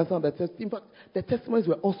not see that some of the testimonies? In fact, the testimonies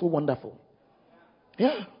were also wonderful.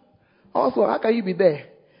 Yeah. Also, how can you be there?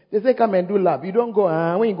 They say come and do lab. You don't go,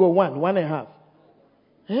 when you go 1.5.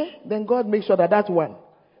 Then God makes sure that one,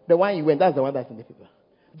 the one you went, that's the one that's in the paper.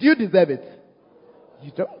 Do you deserve it?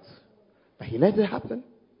 You don't. But he let it happen.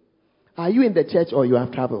 Are you in the church or you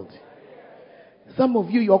have traveled? Some of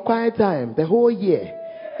you, your quiet time, the whole year,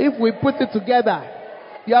 if we put it together,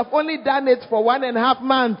 you have only done it for 1.5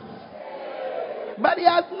 months. But he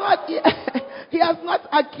has not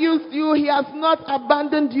accused you. He has not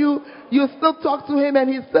abandoned you. You still talk to him and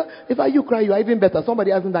he still, if you cry, you are even better.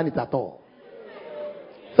 Somebody hasn't done it at all.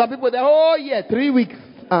 Some people, the whole year, 3 weeks.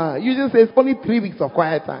 You just say it's only 3 weeks of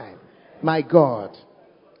quiet time. My God.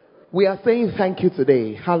 We are saying thank you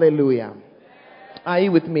today. Hallelujah. Are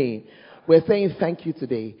you with me? We're saying thank you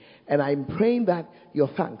today. And I'm praying that your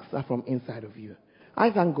thanks are from inside of you.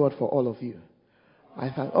 I thank God for all of you. I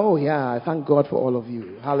thank God for all of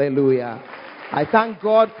you. Hallelujah. I thank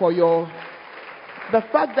God for the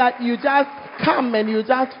fact that you just come and you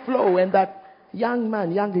just flow, and that young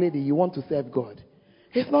man, young lady, you want to serve God.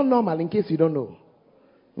 It's not normal, in case you don't know.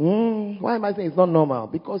 Why am I saying it's not normal?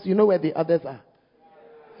 Because you know where the others are.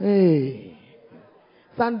 Hey,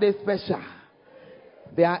 Sunday special.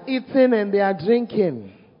 They are eating and they are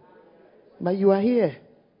drinking. But you are here.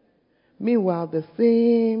 Meanwhile, the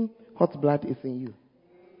same hot blood is in you.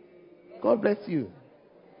 God bless you.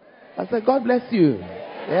 I said, God bless you.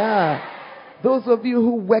 Yeah. Those of you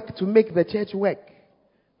who work to make the church work,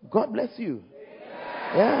 God bless you.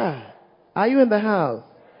 Yeah. Are you in the house?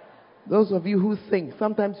 Those of you who sing,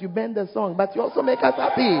 sometimes you bend the song, but you also make us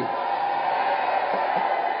happy.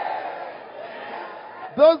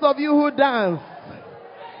 Those of you who dance,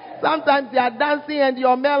 sometimes you are dancing and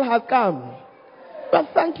your meal has come. But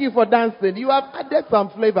thank you for dancing. You have added some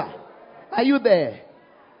flavor. Are you there?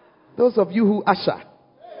 Those of you who usher,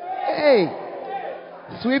 hey,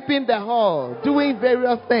 sweeping the hall, doing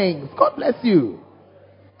various things. God bless you.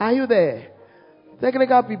 Are you there?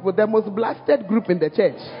 Technical people, the most blasted group in the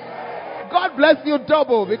church. God bless you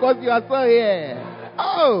double because you are so here.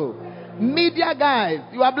 Oh, media guys,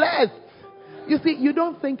 you are blessed. You see, you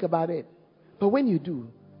don't think about it. But when you do,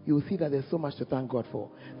 you will see that there's so much to thank God for.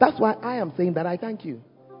 That's why I am saying that I thank you.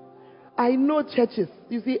 I know churches.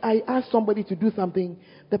 You see, I asked somebody to do something.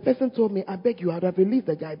 The person told me, I beg you, I would have released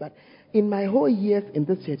the guy. But in my whole years in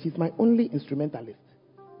this church, he's my only instrumentalist.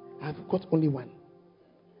 I've got only one.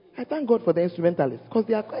 I thank God for the instrumentalists because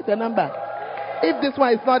they are quite a number. If this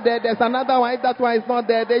one is not there, there's another one. If that one is not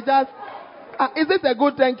there, they just... is it a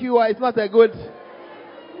good thank you or it's not a good...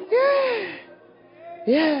 Yeah.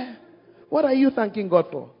 Yeah. What are you thanking God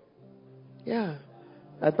for? Yeah.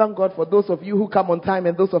 I thank God for those of you who come on time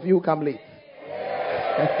and those of you who come late.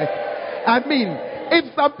 I mean,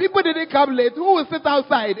 if some people didn't come late, who will sit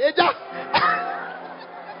outside?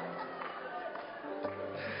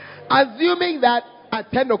 Assuming that at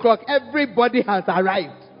 10 o'clock everybody has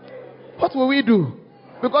arrived. What will we do?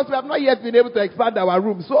 Because we have not yet been able to expand our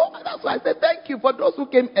room. So that's why I said thank you for those who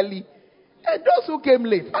came early and those who came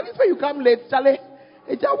late. At least when you come late, Charlie,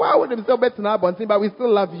 but we still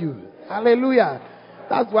love you. Hallelujah.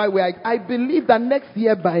 That's why I believe that next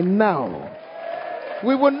year by now,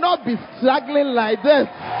 we will not be struggling like this.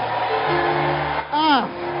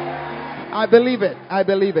 I believe it. I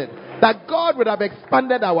believe it. That God would have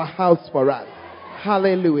expanded our house for us.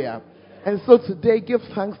 Hallelujah. And so today, give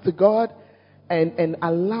thanks to God and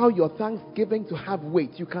allow your thanksgiving to have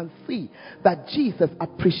weight. You can see that Jesus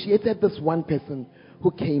appreciated this one person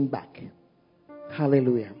who came back.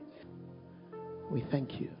 Hallelujah. We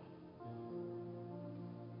thank you.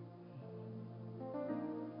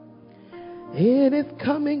 It is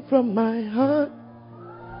coming from my heart.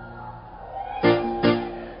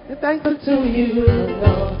 Thanks to you,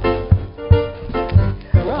 Lord,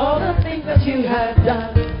 for all the things that you have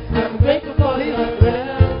done. I'm grateful for your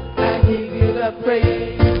love. I give you the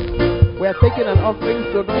praise. We are taking an offering,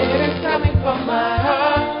 so don't. It is coming from my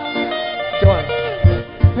heart. Join.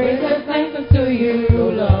 Praise and thanks unto you,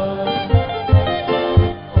 Lord,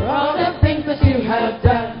 for all the things that you have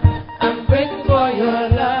done. I'm grateful for your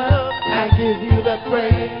love. I give you the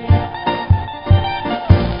praise.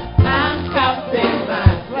 I'm counting my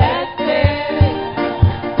blessings.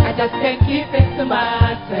 I just can't keep it to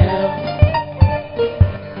myself.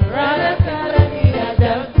 Rather than he has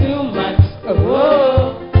done too much.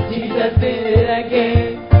 Oh, Jesus did it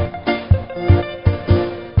again.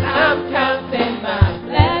 I'm counting my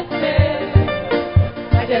blessings.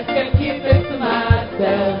 I just can't keep it to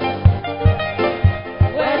myself.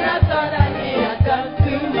 When I thought that he had done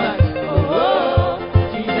too much. Oh,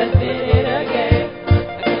 Jesus did it again.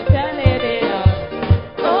 I can tell it all.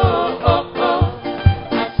 Oh, oh, oh.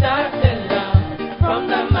 I shouted loud from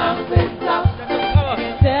the mountaintop. I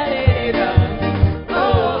can tell it all. Oh,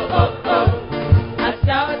 oh, oh. I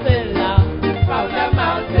shouted loud from the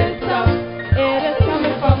mountaintop. It is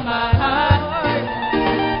coming from my heart.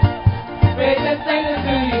 Praise and thanks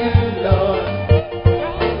to you, Lord.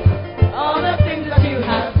 All the things that you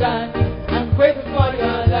have done, I'm grateful for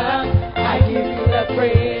your love. I give you the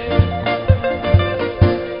praise.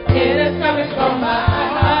 It is coming from my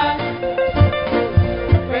heart.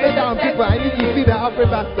 Praise down, people. I need to see the offering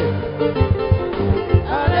basket.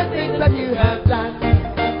 All the things that you have done,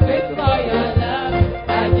 I'm grateful for your love.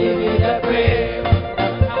 I give you the praise.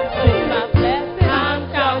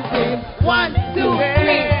 I'm counting 1, 2, 3,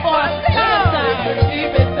 4.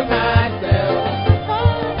 Keep it to myself.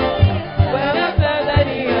 When I felt that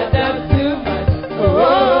he had done too much.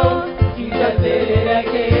 Oh, Jesus did it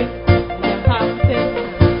again.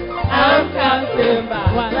 I'm counting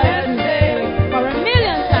my blessings.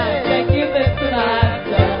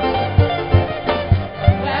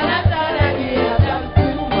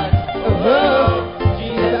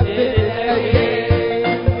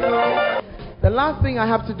 I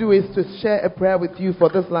have to do is to share a prayer with you for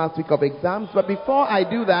this last week of exams. But before I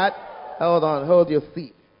do that, hold your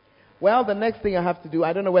seat. Well, the next thing I have to do,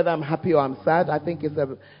 I don't know whether I'm happy or I'm sad. I think it's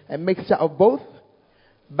a mixture of both.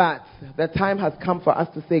 But the time has come for us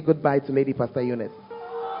to say goodbye to Lady Pastor Eunice.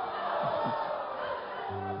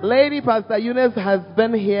 Lady Pastor Eunice has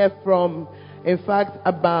been here from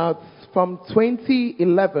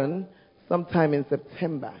 2011, sometime in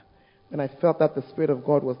September, when I felt that the Spirit of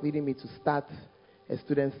God was leading me to start a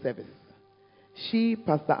student service. She,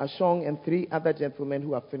 Pastor Ashong, and 3 other gentlemen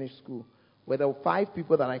who have finished school were the 5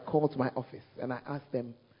 people that I called to my office, and I asked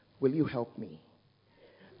them, will you help me?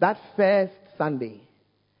 That first Sunday,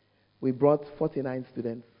 we brought 49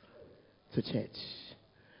 students to church.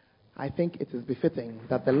 I think it is befitting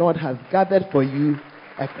that the Lord has gathered for you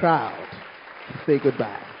a crowd to say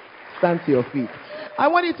goodbye. Stand to your feet. I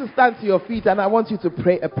want you to stand to your feet and I want you to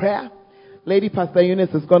pray a prayer. Lady Pastor Eunice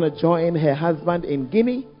is going to join her husband in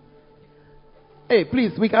Guinea. Hey,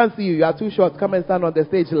 please, we can't see you. You are too short. Come and stand on the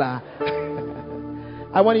stage, La.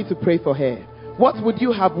 I want you to pray for her. What would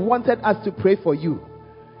you have wanted us to pray for you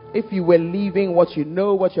if you were leaving what you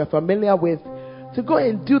know, what you're familiar with, to go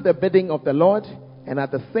and do the bidding of the Lord, and at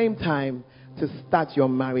the same time to start your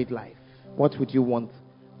married life? What would you want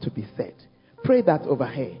to be said? Pray that over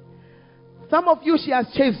her. Some of you, she has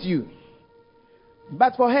chased you,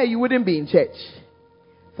 but for her you wouldn't be in church.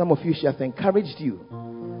 Some of you, she has encouraged you.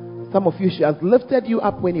 Some of you, she has lifted you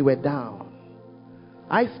up when you were down.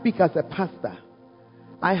 I speak as a pastor.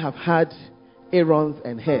 I have had Aaron's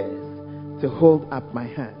and hers to hold up my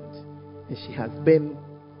hand, and she has been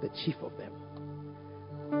the chief of them.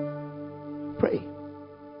 Pray.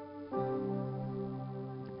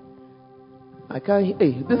 I can't hear.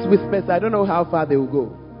 Hey, this whispers, I don't know how far they will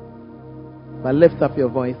go. But lift up your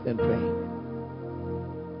voice and pray.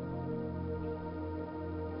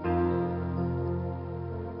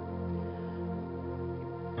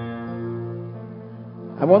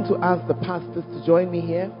 I want to ask the pastors to join me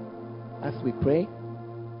here as we pray.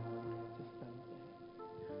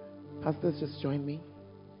 Pastors, just join me.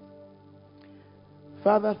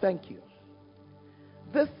 Father, thank you.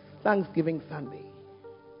 This Thanksgiving Sunday,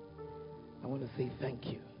 I want to say thank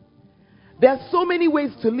you. There are so many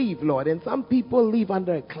ways to live, Lord, and some people live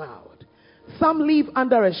under a cloud. Some live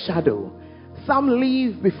under a shadow. Some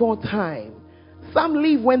live before time. Some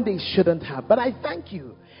live when they shouldn't have. But I thank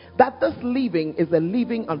you that this living is a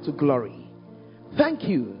living unto glory. Thank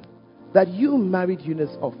you that you married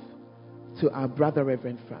Eunice off to our brother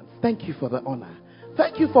Reverend Franz. Thank you for the honor.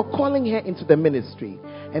 Thank you for calling her into the ministry.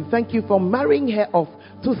 And thank you for marrying her off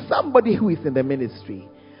to somebody who is in the ministry.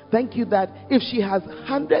 Thank you that if she has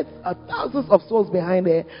hundreds of thousands of souls behind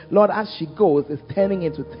her, Lord, as she goes, it's turning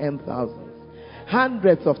into 10,000s.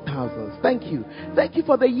 Hundreds of thousands. Thank you. Thank you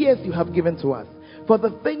for the years you have given to us. For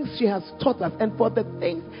the things she has taught us and for the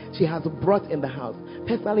things she has brought in the house.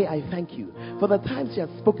 Personally, I thank you for the times she has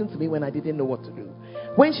spoken to me when I didn't know what to do.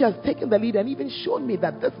 When she has taken the lead and even shown me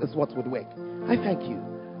that this is what would work. I thank you.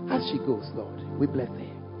 As she goes, Lord, we bless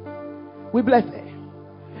her. We bless her.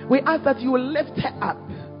 We ask that you will lift her up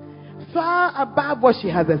far above what she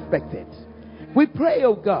has expected. We pray,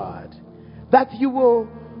 oh God, that you will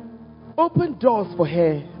open doors for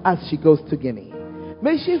her as she goes to Guinea.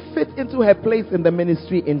 May she fit into her place in the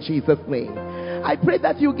ministry in Jesus' name. I pray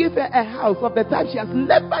that you give her a house of the type she has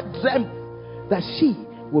never dreamt that she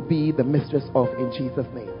will be the mistress of in Jesus'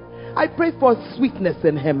 name. I pray for sweetness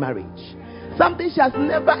in her marriage. Something she has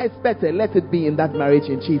never expected, let it be in that marriage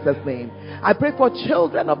in Jesus' name. I pray for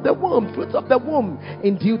children of the womb, fruits of the womb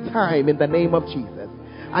in due time in the name of Jesus.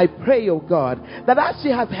 I pray, oh God, that as she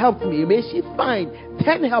has helped me, may she find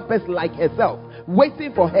 10 helpers like herself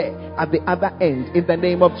waiting for her at the other end in the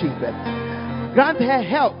name of Jesus. Grant her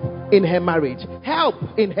help in her marriage, help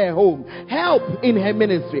in her home, help in her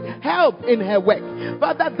ministry, help in her work.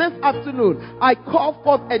 Father, this afternoon, I call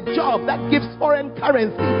forth a job that gives foreign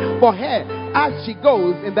currency for her as she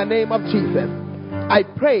goes in the name of Jesus. I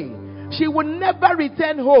pray she will never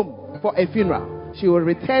return home for a funeral. She will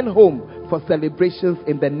return home for celebrations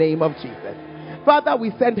in the name of Jesus. Father,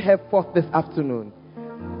 we send her forth this afternoon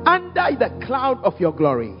under the cloud of your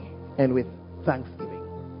glory and with thanksgiving.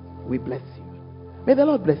 We bless you. May the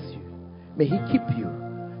Lord bless you. May he keep you.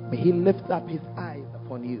 May he lift up his eyes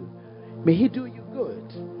upon you. May he do you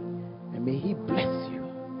good. And may he bless you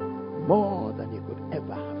more than you could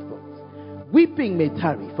ever have thought. Weeping may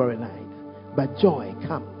tarry for a night, but joy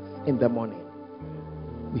comes in the morning.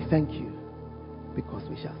 We thank you because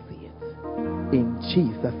we shall see it. In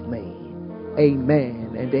Jesus' name,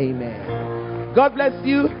 amen and amen. God bless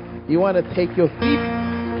you. You want to take your seat?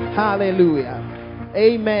 Hallelujah.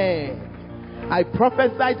 Amen. I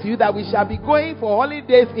prophesy to you that we shall be going for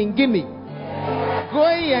holidays in Guinea.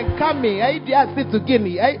 Going and coming. Ayeduase to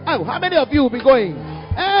Guinea. Oh, how many of you will be going?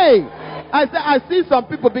 Hey! I see some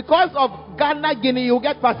people, because of Ghana, Guinea, you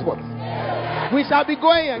get passports. We shall be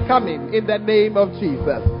going and coming in the name of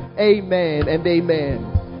Jesus. Amen and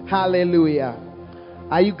amen. Hallelujah.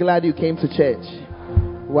 Are you glad you came to church?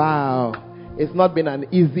 Wow. It's not been an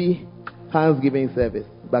easy Thanksgiving service,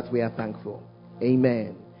 but we are thankful.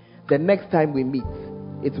 Amen. The next time we meet,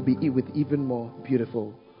 it will be with even more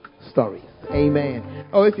beautiful stories. Amen.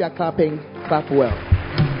 Oh, if you are clapping, clap well.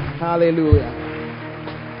 Hallelujah.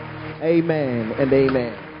 Amen and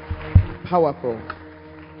amen. Powerful.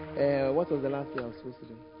 What was the last thing I was supposed to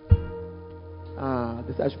do?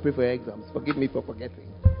 This I should pray for your exams. Forgive me for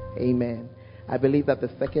forgetting. Amen. I believe that the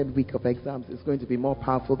second week of exams is going to be more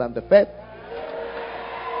powerful than the first.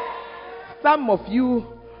 Some of you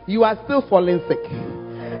are still falling sick.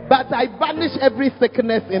 But I banish every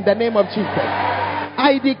sickness in the name of Jesus.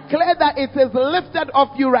 I declare that it is lifted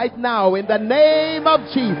off you right now in the name of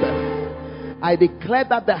Jesus. I declare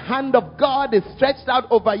that the hand of God is stretched out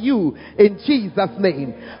over you in Jesus'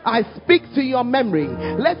 name. I speak to your memory.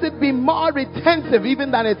 Let it be more retentive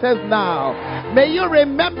even than it is now. May you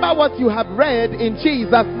remember what you have read in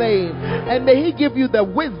Jesus' name. And may He give you the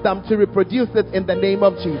wisdom to reproduce it in the name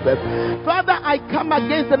of Jesus. Father, I come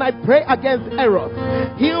against and I pray against errors.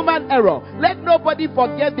 Human error. Let nobody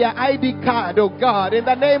forget their ID card, oh God, in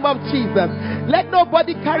the name of Jesus. Let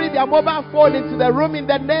nobody carry their mobile phone into the room in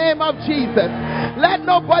the name of Jesus. Let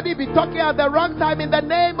nobody be talking at the wrong time in the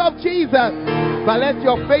name of Jesus. But let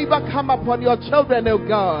your favor come upon your children, oh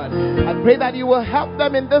God. I pray that you will help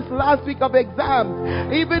them in this last week of exams,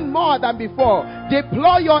 even more than before.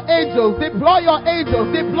 Deploy your angels, deploy your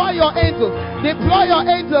angels, deploy your angels, deploy your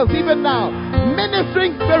angels even now.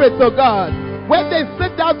 Ministering spirits, oh God. When they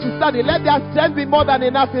sit down to study, let their strength be more than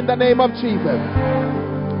enough in the name of Jesus.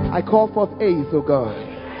 I call forth A's, oh God.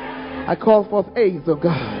 I call forth A's, oh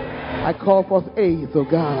God. I call forth A's, oh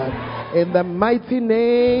God. In the mighty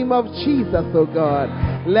name of Jesus, oh God.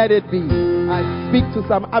 Let it be. I speak to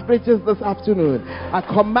some averages this afternoon. I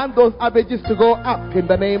command those averages to go up in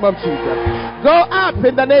the name of Jesus. Go up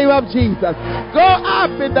in the name of Jesus. Go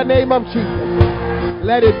up in the name of Jesus.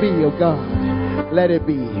 Let it be, oh God. Let it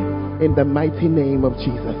be in the mighty name of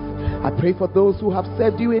Jesus. I pray for those who have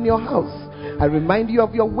served you in your house. I remind you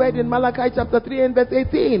of your word in Malachi chapter 3 and verse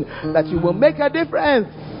 18, that you will make a difference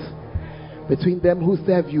between them who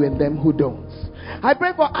serve you and them who don't. I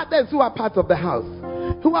pray for others who are part of the house,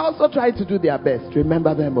 who are also trying to do their best.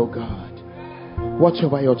 Remember them, oh God. Watch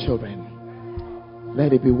over your children.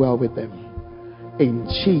 Let it be well with them. In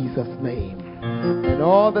Jesus' name. And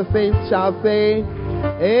all the saints shall say,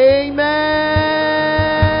 Amen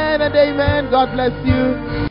and amen. God bless you.